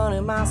should be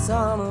running my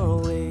summer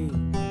away.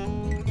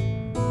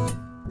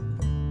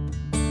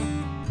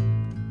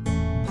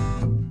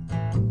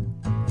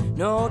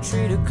 No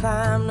tree to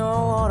climb, no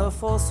water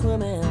for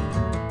swimming,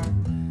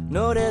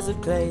 no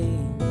desert clay.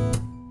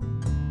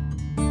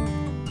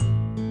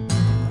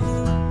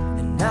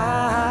 And I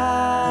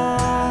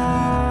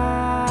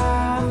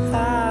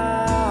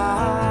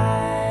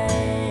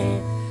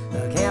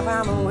can't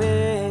find my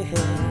way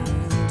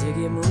to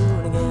get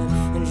moving again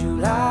in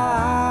July.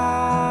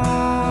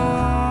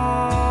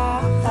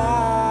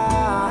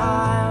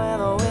 Where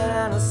the wind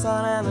and the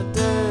sun and the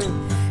dirt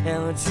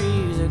and the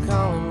trees are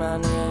calling my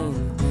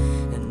name.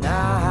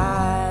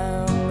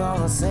 I'm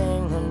gonna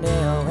sing one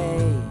day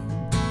away,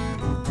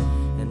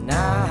 and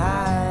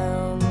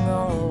I'm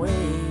gonna wait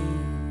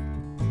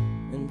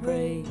and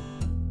pray.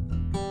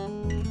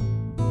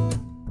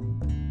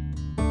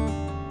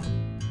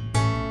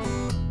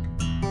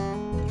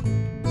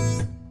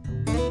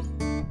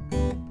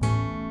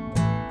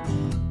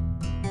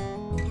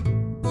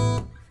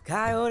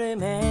 Coyote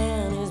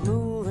man is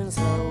moving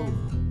slow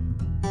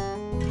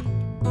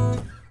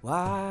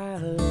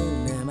while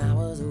in them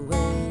hours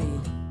away.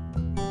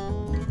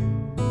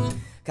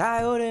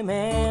 Coyote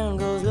man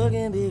goes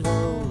looking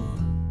below.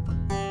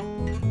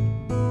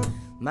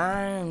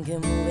 Mind can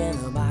move and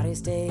the body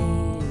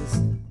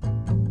stays.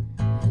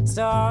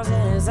 Stars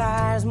in his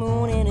eyes,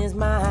 moon in his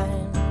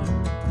mind,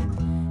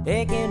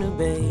 aching to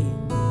bathe.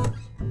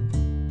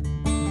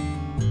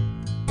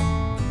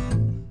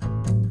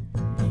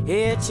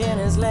 Itching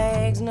his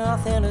legs,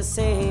 nothing to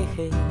say.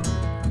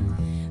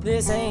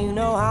 This ain't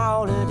no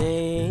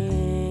holiday.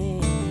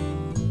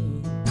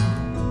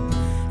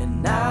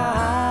 And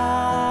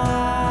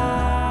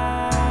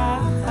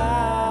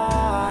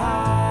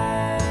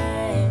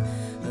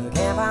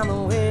can't find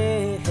the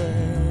way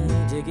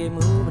to get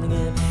moving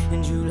again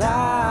in July.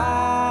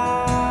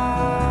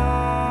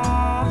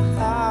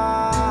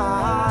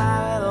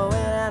 The wind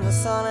and the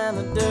sun and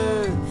the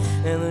dirt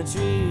and the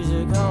trees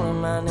are calling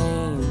my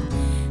name.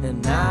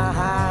 And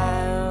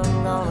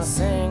I'm gonna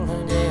sing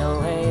one day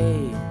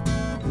away.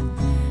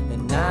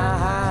 And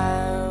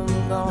I'm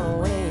gonna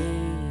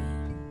wait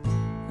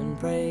and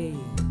pray.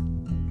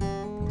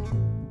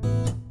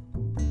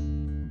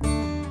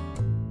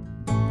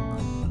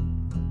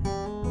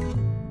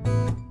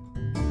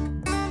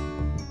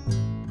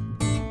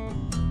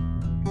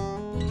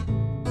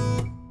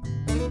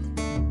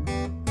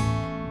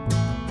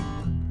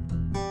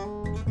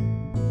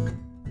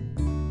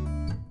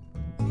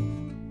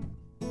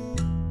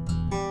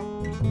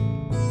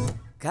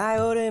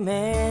 Coyote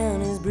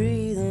man is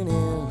breathing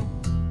in,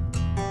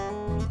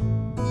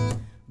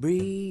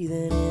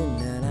 breathing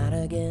in and out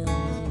again.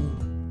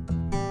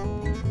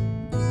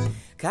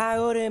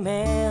 Coyote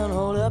man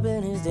holed up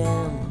in his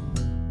den,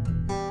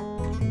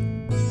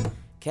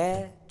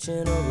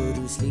 catching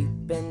overdue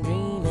sleep and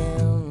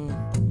dreaming.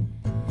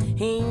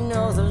 He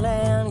knows the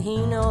land,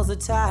 he knows the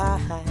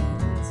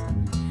tides,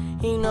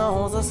 he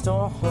knows the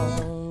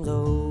storms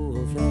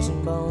over flesh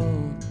and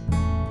bone.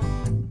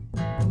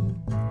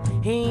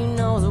 He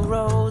knows the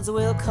roads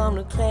will come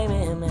to claim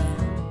him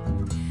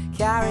and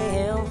carry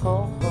him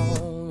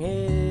home,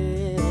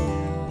 yeah.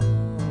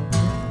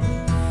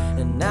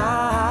 And I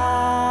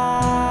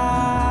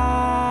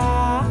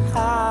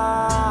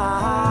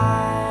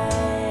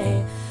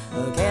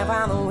can't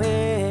find the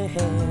way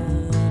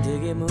to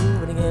get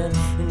moving again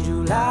in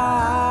July.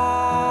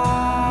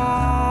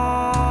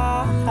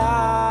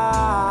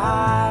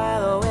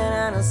 The wind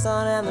and the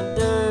sun and the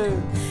dirt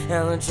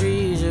and the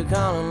trees are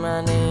calling my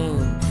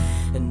name.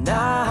 And I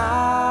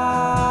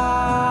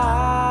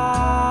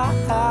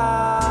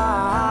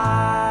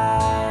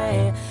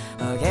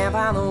can't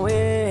find the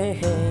way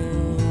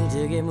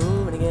to get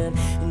moving again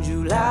in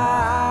July.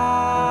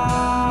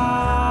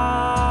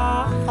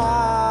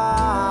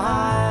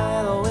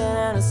 The wind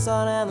and the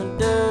sun and the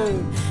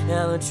dirt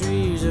and the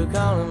trees are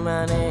calling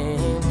my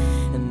name.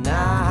 And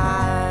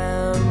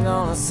I'm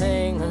gonna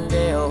sing one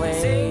day away.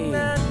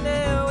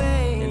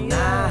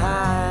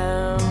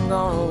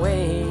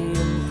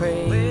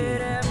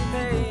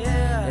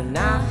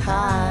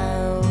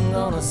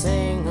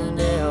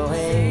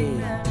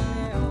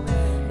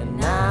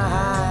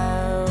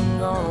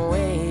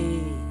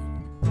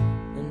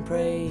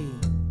 pray.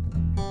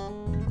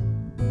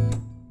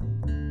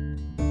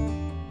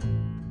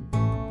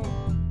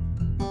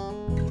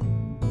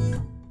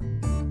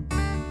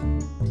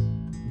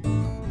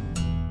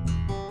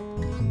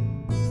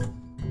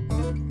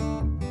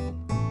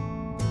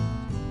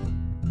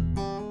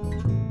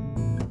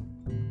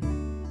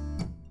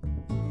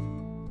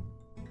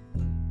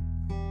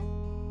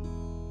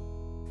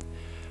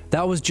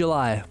 That was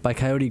July by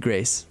Coyote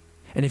Grace.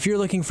 And if you're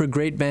looking for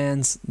great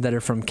bands that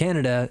are from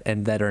Canada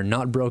and that are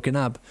not broken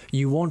up,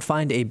 you won't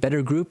find a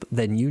better group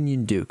than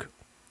Union Duke.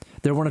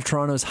 They're one of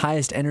Toronto's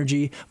highest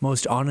energy,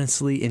 most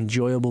honestly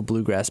enjoyable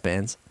bluegrass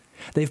bands.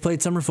 They've played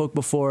Summerfolk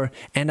before,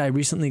 and I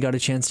recently got a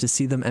chance to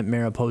see them at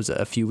Mariposa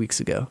a few weeks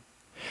ago.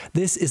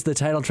 This is the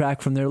title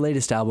track from their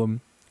latest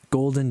album,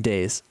 Golden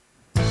Days.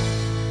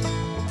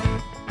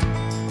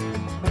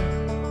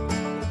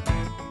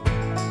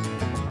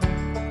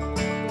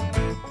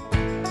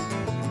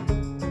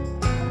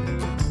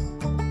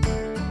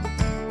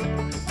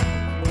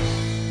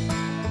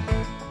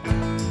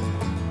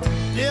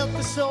 Built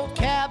this old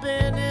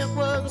cabin, it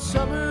was the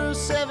summer of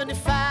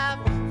 75.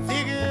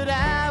 Figured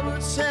I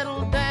would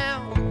settle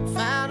down,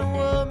 find a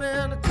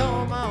woman to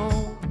call my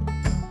own,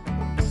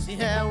 see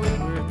how it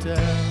worked out.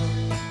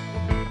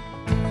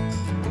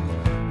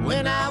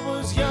 When I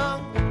was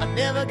young, I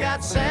never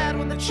got sad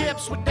when the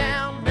chips were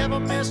down, never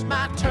missed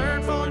my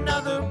turn for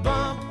another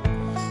bump,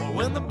 or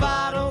when the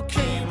bottle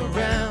came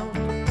around.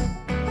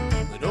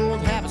 But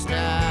old habits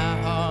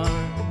die hard,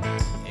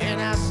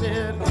 and I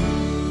said,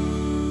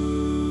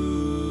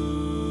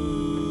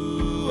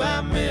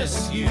 I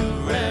miss you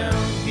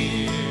round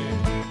here.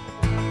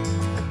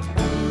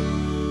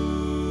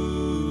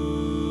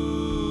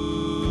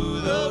 Ooh,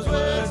 those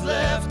words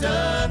left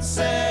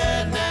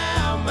unsaid.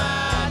 Now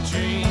my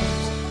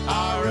dreams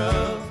are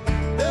of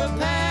the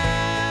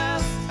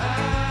past.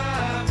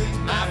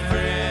 My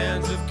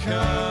friends have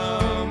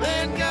come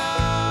and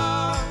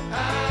gone.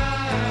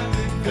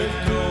 The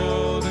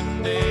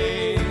golden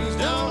days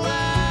don't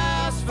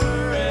last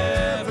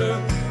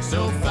forever,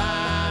 so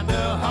find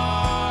a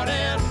heart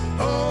and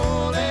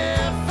hold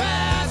it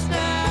fast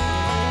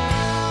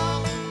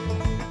now.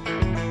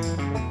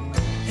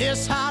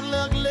 This hard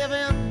luck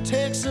living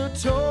takes a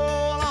toll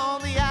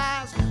on the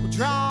eyes. Will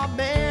draw a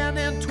man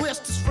and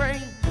twist his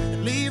frame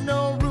and leave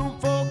no room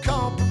for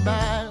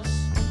compromise.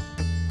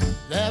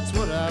 That's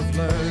what I've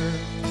learned.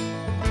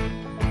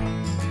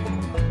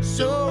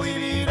 So we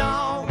lead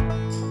on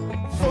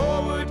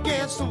forward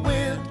against the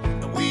wind,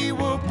 and we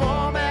were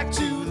born back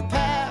to the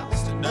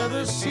past.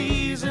 Another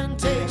season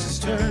takes its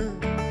turn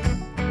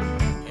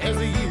as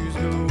the years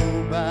go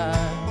by,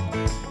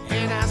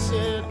 and I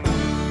said, ooh,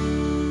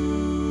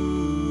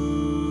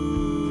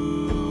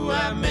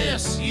 I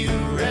miss you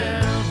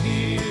round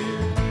here.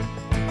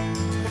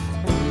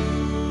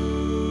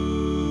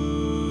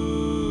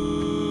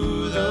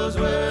 Ooh, those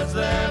words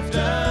left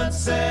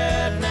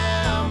unsaid.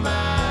 Now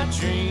my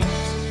dreams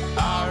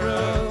are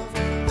of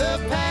the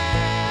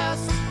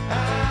past.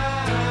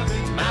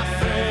 My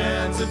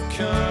friends have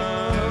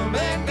come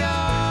and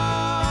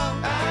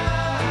gone.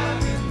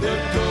 The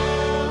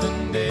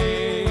golden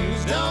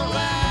days don't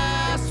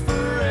last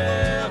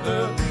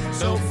forever,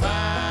 so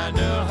find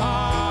a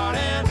heart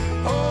and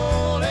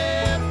hold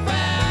it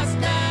fast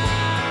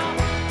now.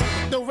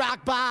 No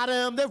rock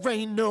bottom, there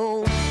ain't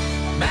no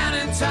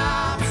mountain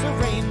tops,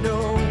 there ain't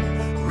no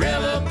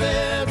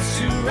riverbeds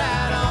to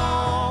ride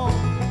on.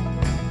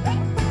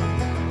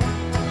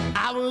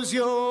 I was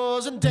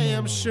yours and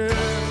damn sure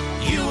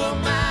you were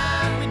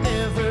mine. We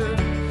never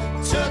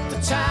took the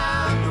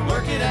time to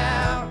work it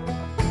out,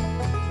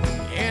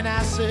 and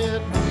I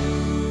said,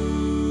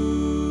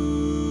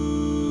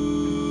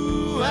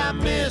 ooh, I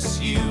miss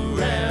you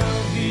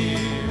round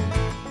here.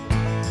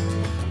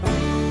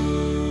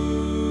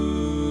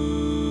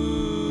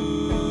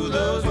 Ooh,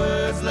 those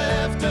words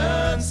left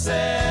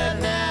unsaid.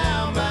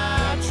 Now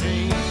my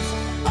dreams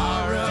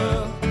are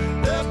of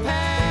the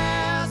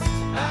past.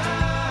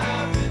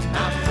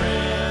 My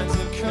friends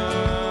have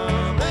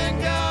come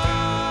and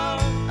gone.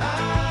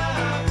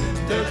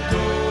 The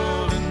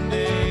golden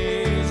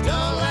days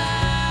don't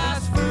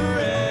last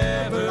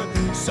forever,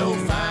 so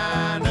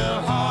find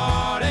a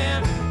heart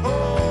and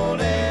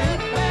hold it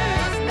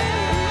fast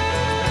now.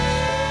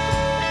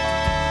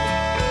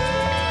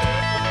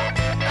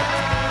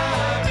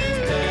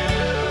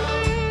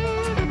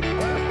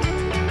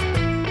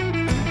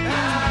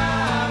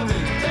 I've been down. I've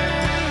been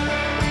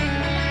down.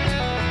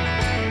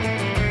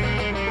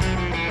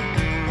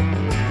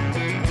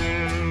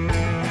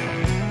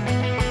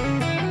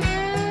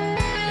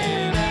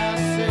 And I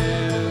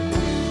said,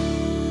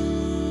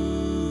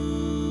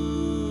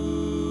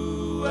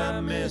 ooh, I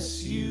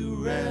miss you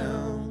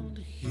round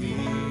here.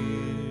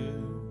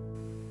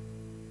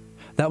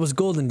 That was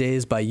Golden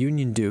Days by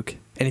Union Duke,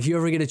 and if you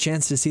ever get a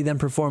chance to see them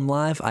perform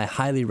live, I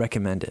highly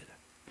recommend it.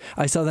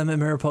 I saw them at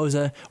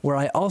Mariposa, where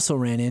I also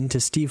ran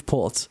into Steve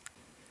Poltz.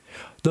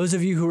 Those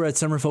of you who were at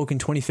Summerfolk in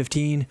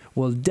 2015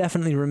 will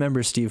definitely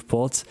remember Steve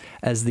Poltz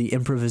as the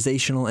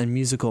improvisational and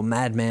musical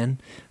madman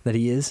that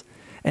he is,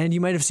 And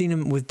you might have seen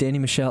him with Danny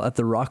Michel at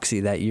the Roxy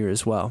that year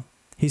as well.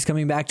 He's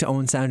coming back to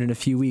Owen Sound in a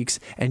few weeks,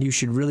 and you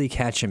should really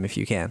catch him if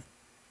you can.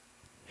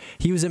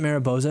 He was at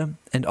Mariposa,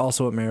 and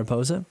also at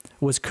Mariposa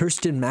was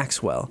Kirsten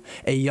Maxwell,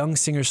 a young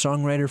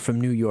singer-songwriter from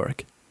New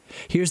York.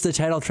 Here's the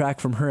title track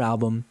from her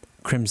album,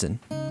 Crimson.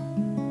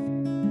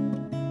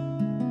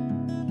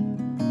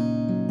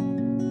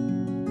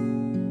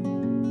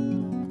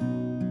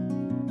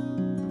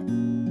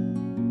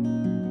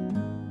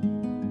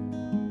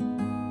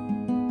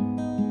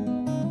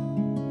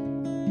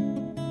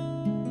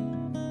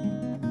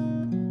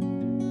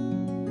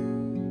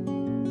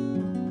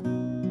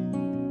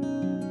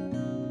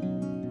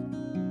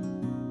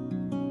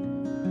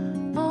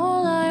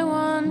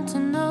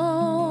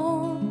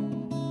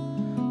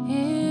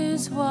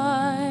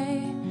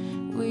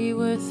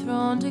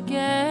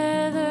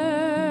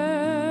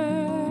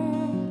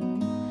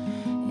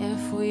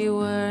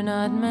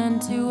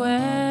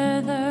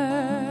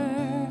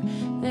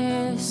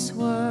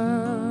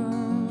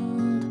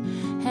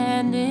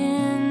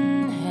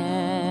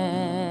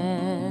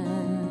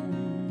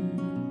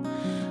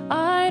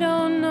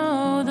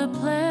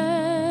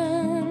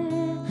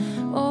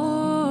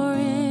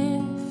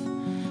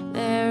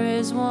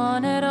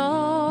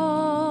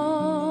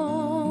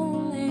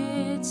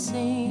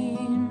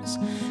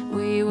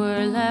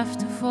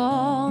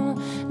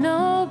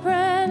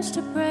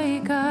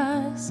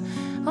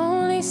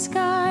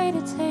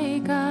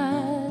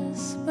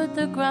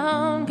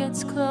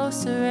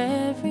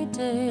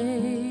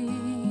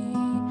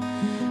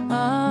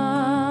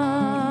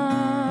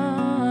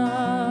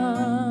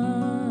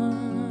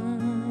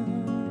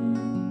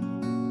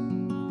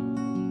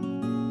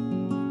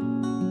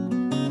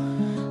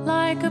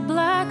 Like a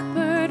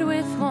blackbird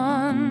with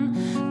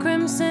one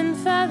crimson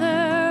feather,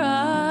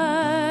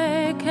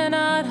 I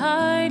cannot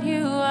hide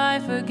you. I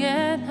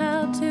forget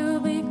how to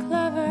be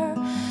clever.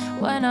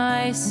 When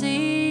I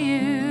see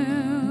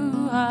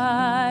you,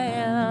 I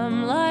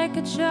am like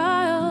a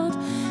child,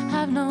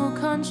 have no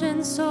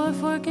conscience or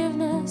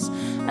forgiveness,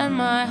 and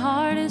my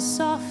heart is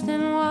soft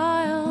and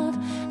wild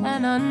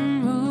and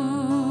unruly.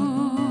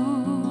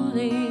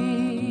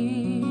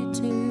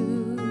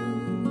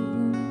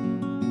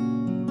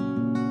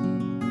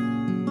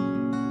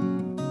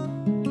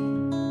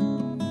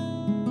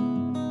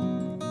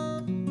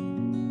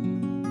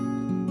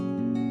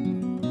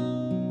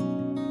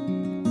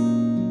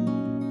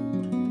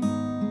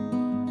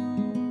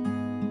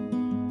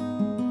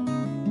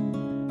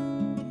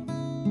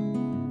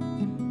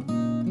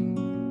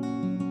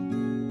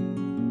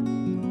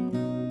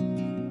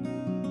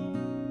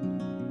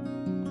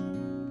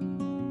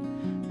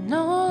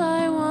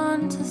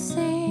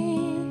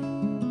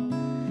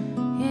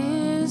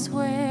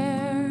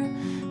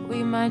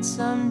 Might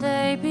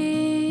someday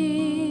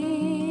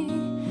be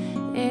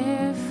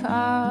if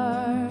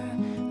our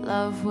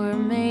love were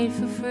made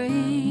for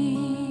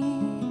free,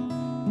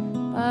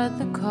 but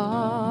the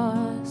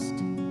cost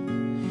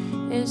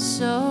is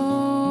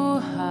so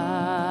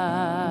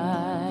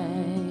high.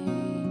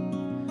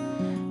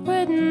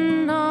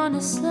 Written on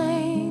a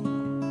slate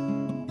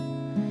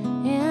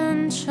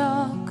in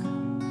chalk,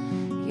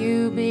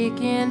 you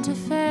begin to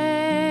fade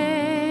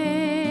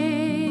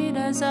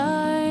as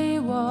I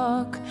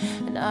walk.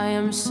 I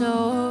am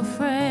so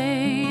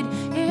afraid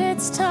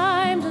it's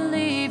time to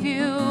leave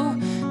you.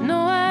 No,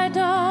 I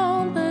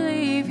don't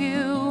believe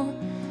you,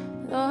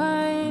 though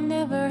I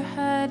never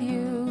had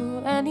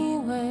you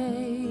anyway.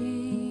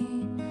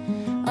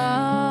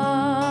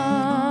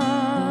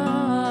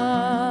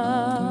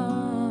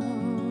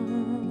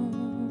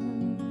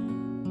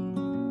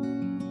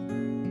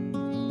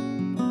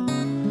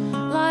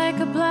 Like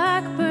a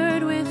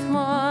blackbird with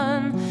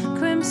one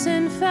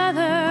crimson feather,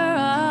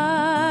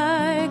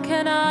 I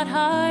cannot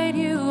hide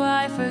you.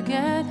 I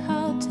forget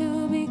how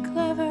to be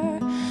clever.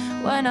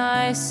 When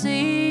I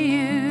see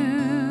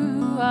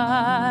you,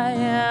 I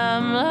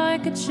am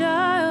like a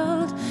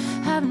child,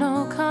 have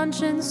no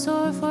conscience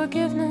or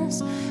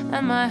forgiveness,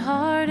 and my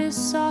heart is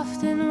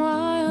soft and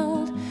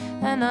wild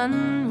and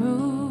unruly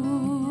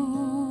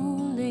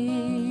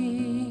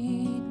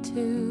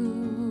too.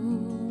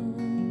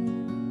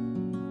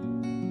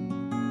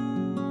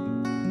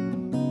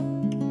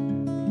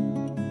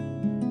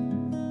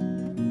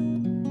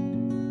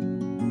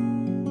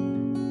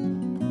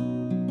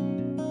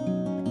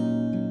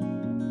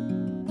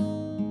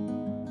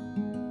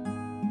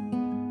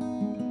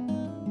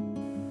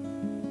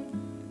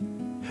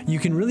 You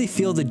can really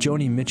feel the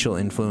Joni Mitchell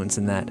influence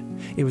in that.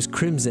 It was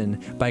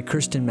Crimson by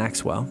Kirsten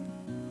Maxwell.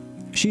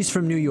 She's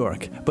from New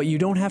York, but you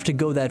don't have to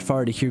go that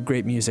far to hear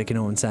great music in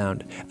Owen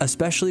Sound,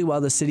 especially while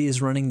the city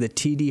is running the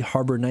TD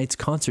Harbor Nights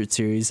concert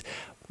series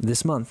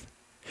this month.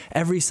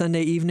 Every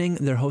Sunday evening,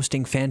 they're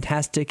hosting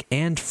fantastic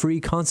and free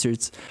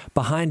concerts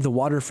behind the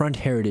Waterfront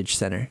Heritage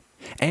Center.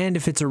 And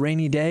if it's a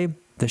rainy day,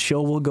 the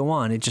show will go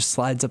on. It just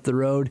slides up the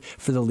road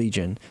for the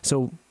Legion.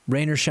 So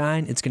rain or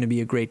shine, it's going to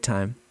be a great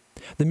time.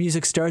 The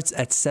music starts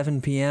at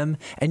 7 p.m.,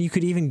 and you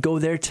could even go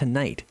there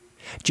tonight.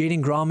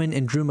 Jaden Grauman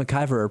and Drew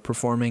McIver are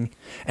performing,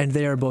 and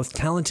they are both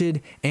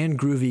talented and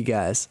groovy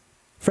guys.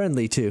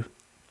 Friendly, too.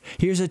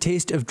 Here's a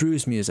taste of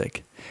Drew's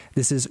music.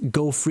 This is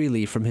Go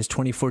Freely from his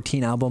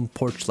 2014 album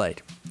Porchlight.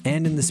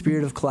 And in the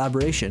spirit of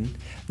collaboration,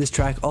 this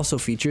track also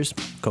features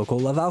Coco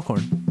Love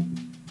Alcorn.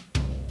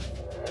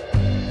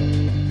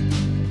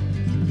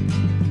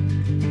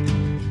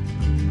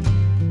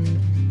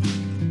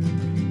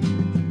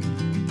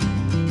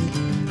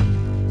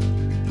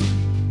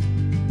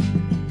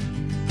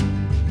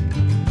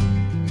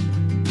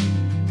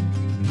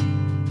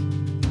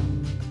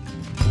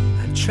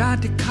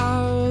 Tried to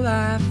call,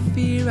 I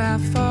fear I'll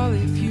fall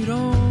if you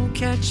don't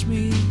catch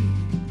me.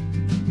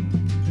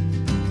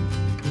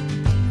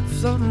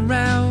 Floating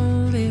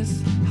around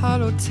this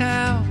hollow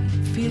town,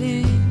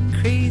 feeling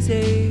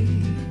crazy.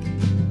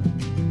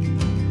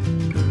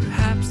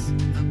 Perhaps a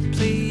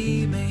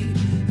playmate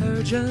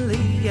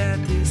urgently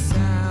at this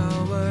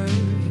hour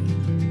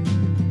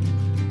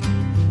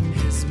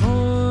has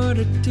more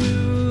to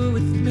do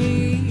with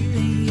me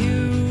than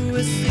you.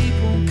 Asleep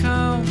won't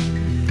come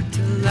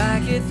till I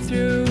get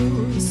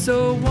through.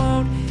 So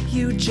won't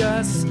you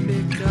just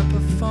pick up a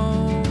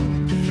phone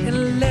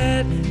and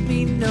let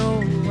me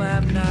know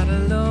I'm not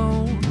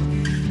alone,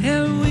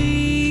 and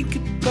we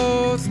could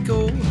both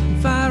go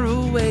far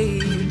away.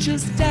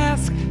 Just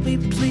ask me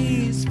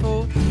please,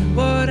 for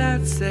what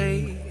I'd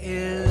say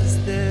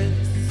is this: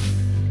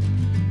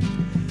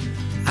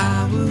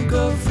 I will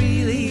go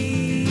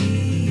freely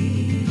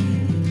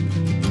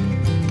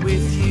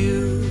with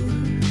you.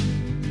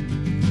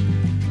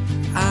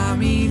 I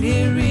mean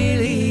it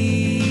really,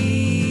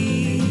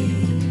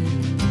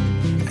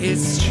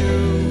 it's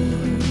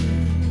true.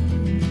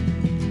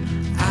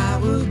 I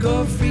will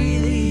go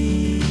freely.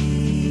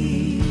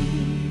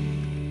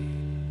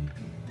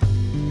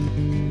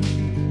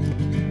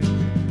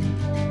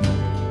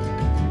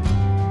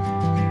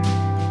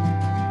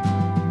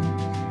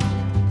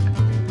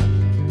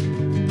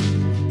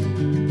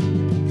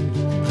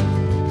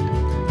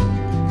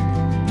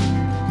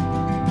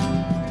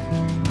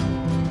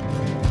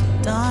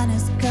 Dawn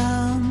has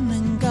come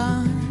and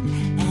gone,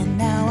 and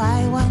now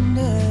I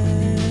wonder,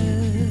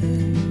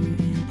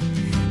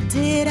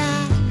 did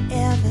I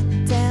ever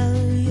tell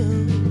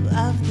you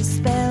of the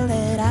spell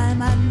that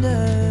I'm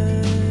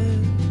under?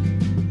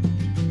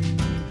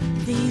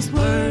 These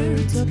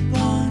words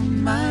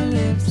upon my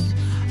lips,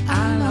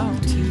 I long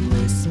to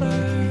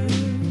whisper.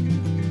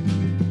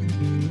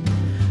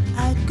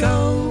 I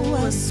go,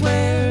 I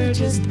swear,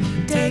 just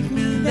take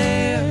me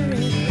there.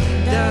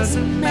 It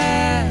doesn't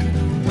matter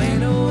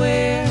when or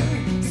where.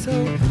 So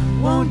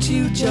won't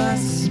you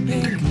just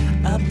pick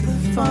up the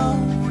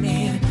phone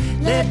and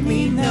let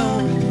me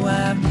know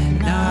I'm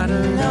not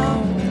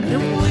alone,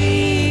 and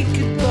we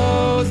could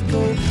both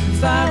go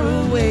far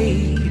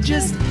away.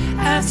 Just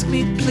ask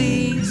me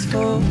please,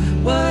 for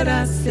what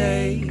I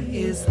say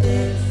is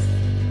this: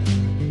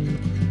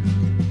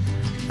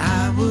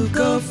 I will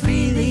go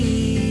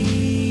freely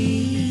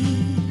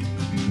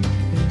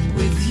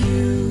with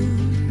you.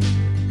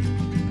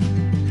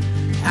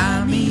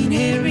 I mean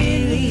it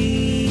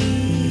really,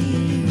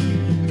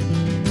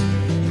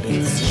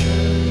 it's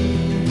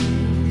true.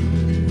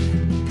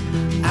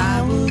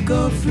 I will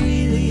go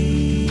freely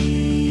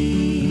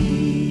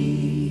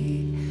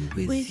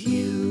with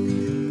you.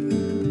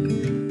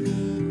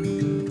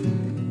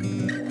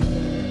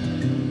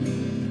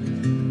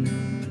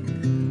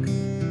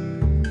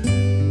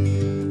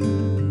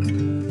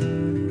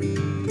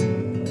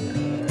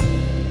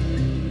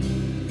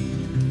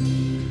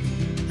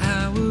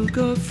 I will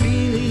go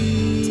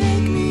freely.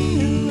 Take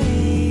me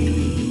away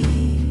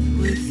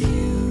with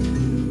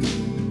you.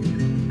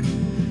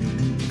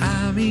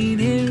 I mean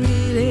it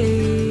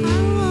really,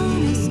 I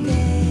wanna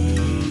stay.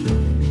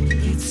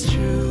 It's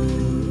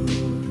true.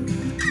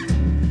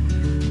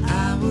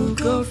 I will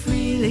go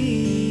freely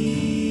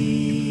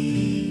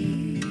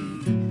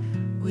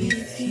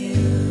with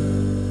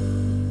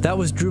you. That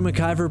was Drew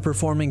McIver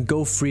performing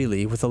Go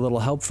Freely with a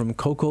little help from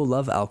Coco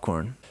Love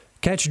Alcorn.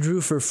 Catch Drew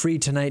for free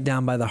tonight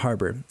down by the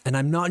harbor. And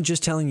I'm not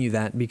just telling you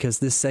that because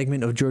this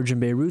segment of Georgian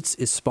Bay Roots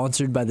is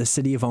sponsored by the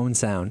City of Owen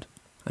Sound.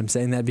 I'm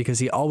saying that because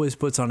he always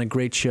puts on a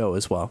great show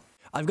as well.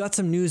 I've got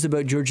some news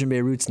about Georgian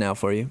Bay Roots now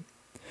for you.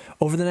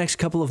 Over the next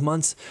couple of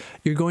months,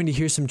 you're going to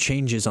hear some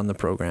changes on the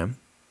program.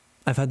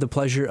 I've had the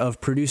pleasure of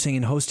producing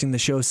and hosting the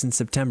show since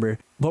September,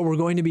 but we're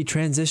going to be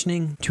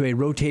transitioning to a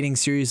rotating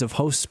series of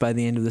hosts by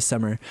the end of the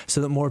summer so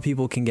that more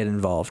people can get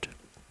involved.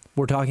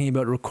 We're talking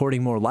about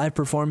recording more live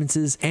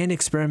performances and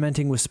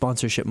experimenting with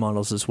sponsorship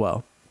models as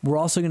well. We're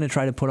also going to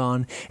try to put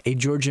on a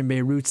Georgian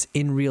Bay Roots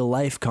in real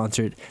life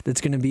concert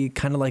that's going to be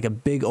kind of like a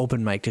big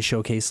open mic to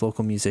showcase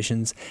local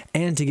musicians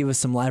and to give us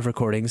some live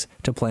recordings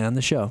to play on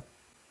the show.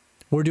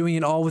 We're doing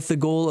it all with the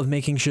goal of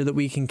making sure that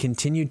we can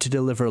continue to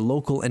deliver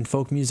local and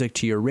folk music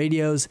to your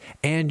radios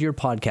and your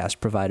podcast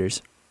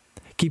providers.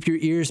 Keep your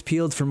ears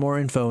peeled for more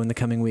info in the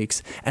coming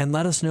weeks, and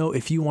let us know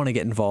if you want to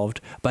get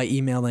involved by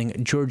emailing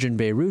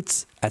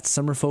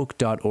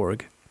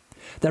georgianbayroots@summerfolk.org.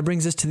 That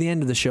brings us to the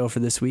end of the show for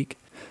this week.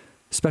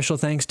 Special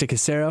thanks to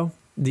Casero,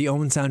 the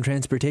Owen Sound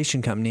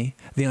Transportation Company,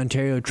 the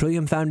Ontario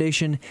Trillium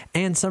Foundation,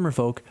 and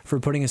Summerfolk for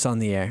putting us on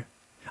the air.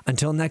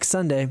 Until next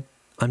Sunday,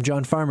 I'm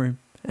John Farmer,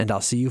 and I'll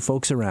see you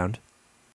folks around.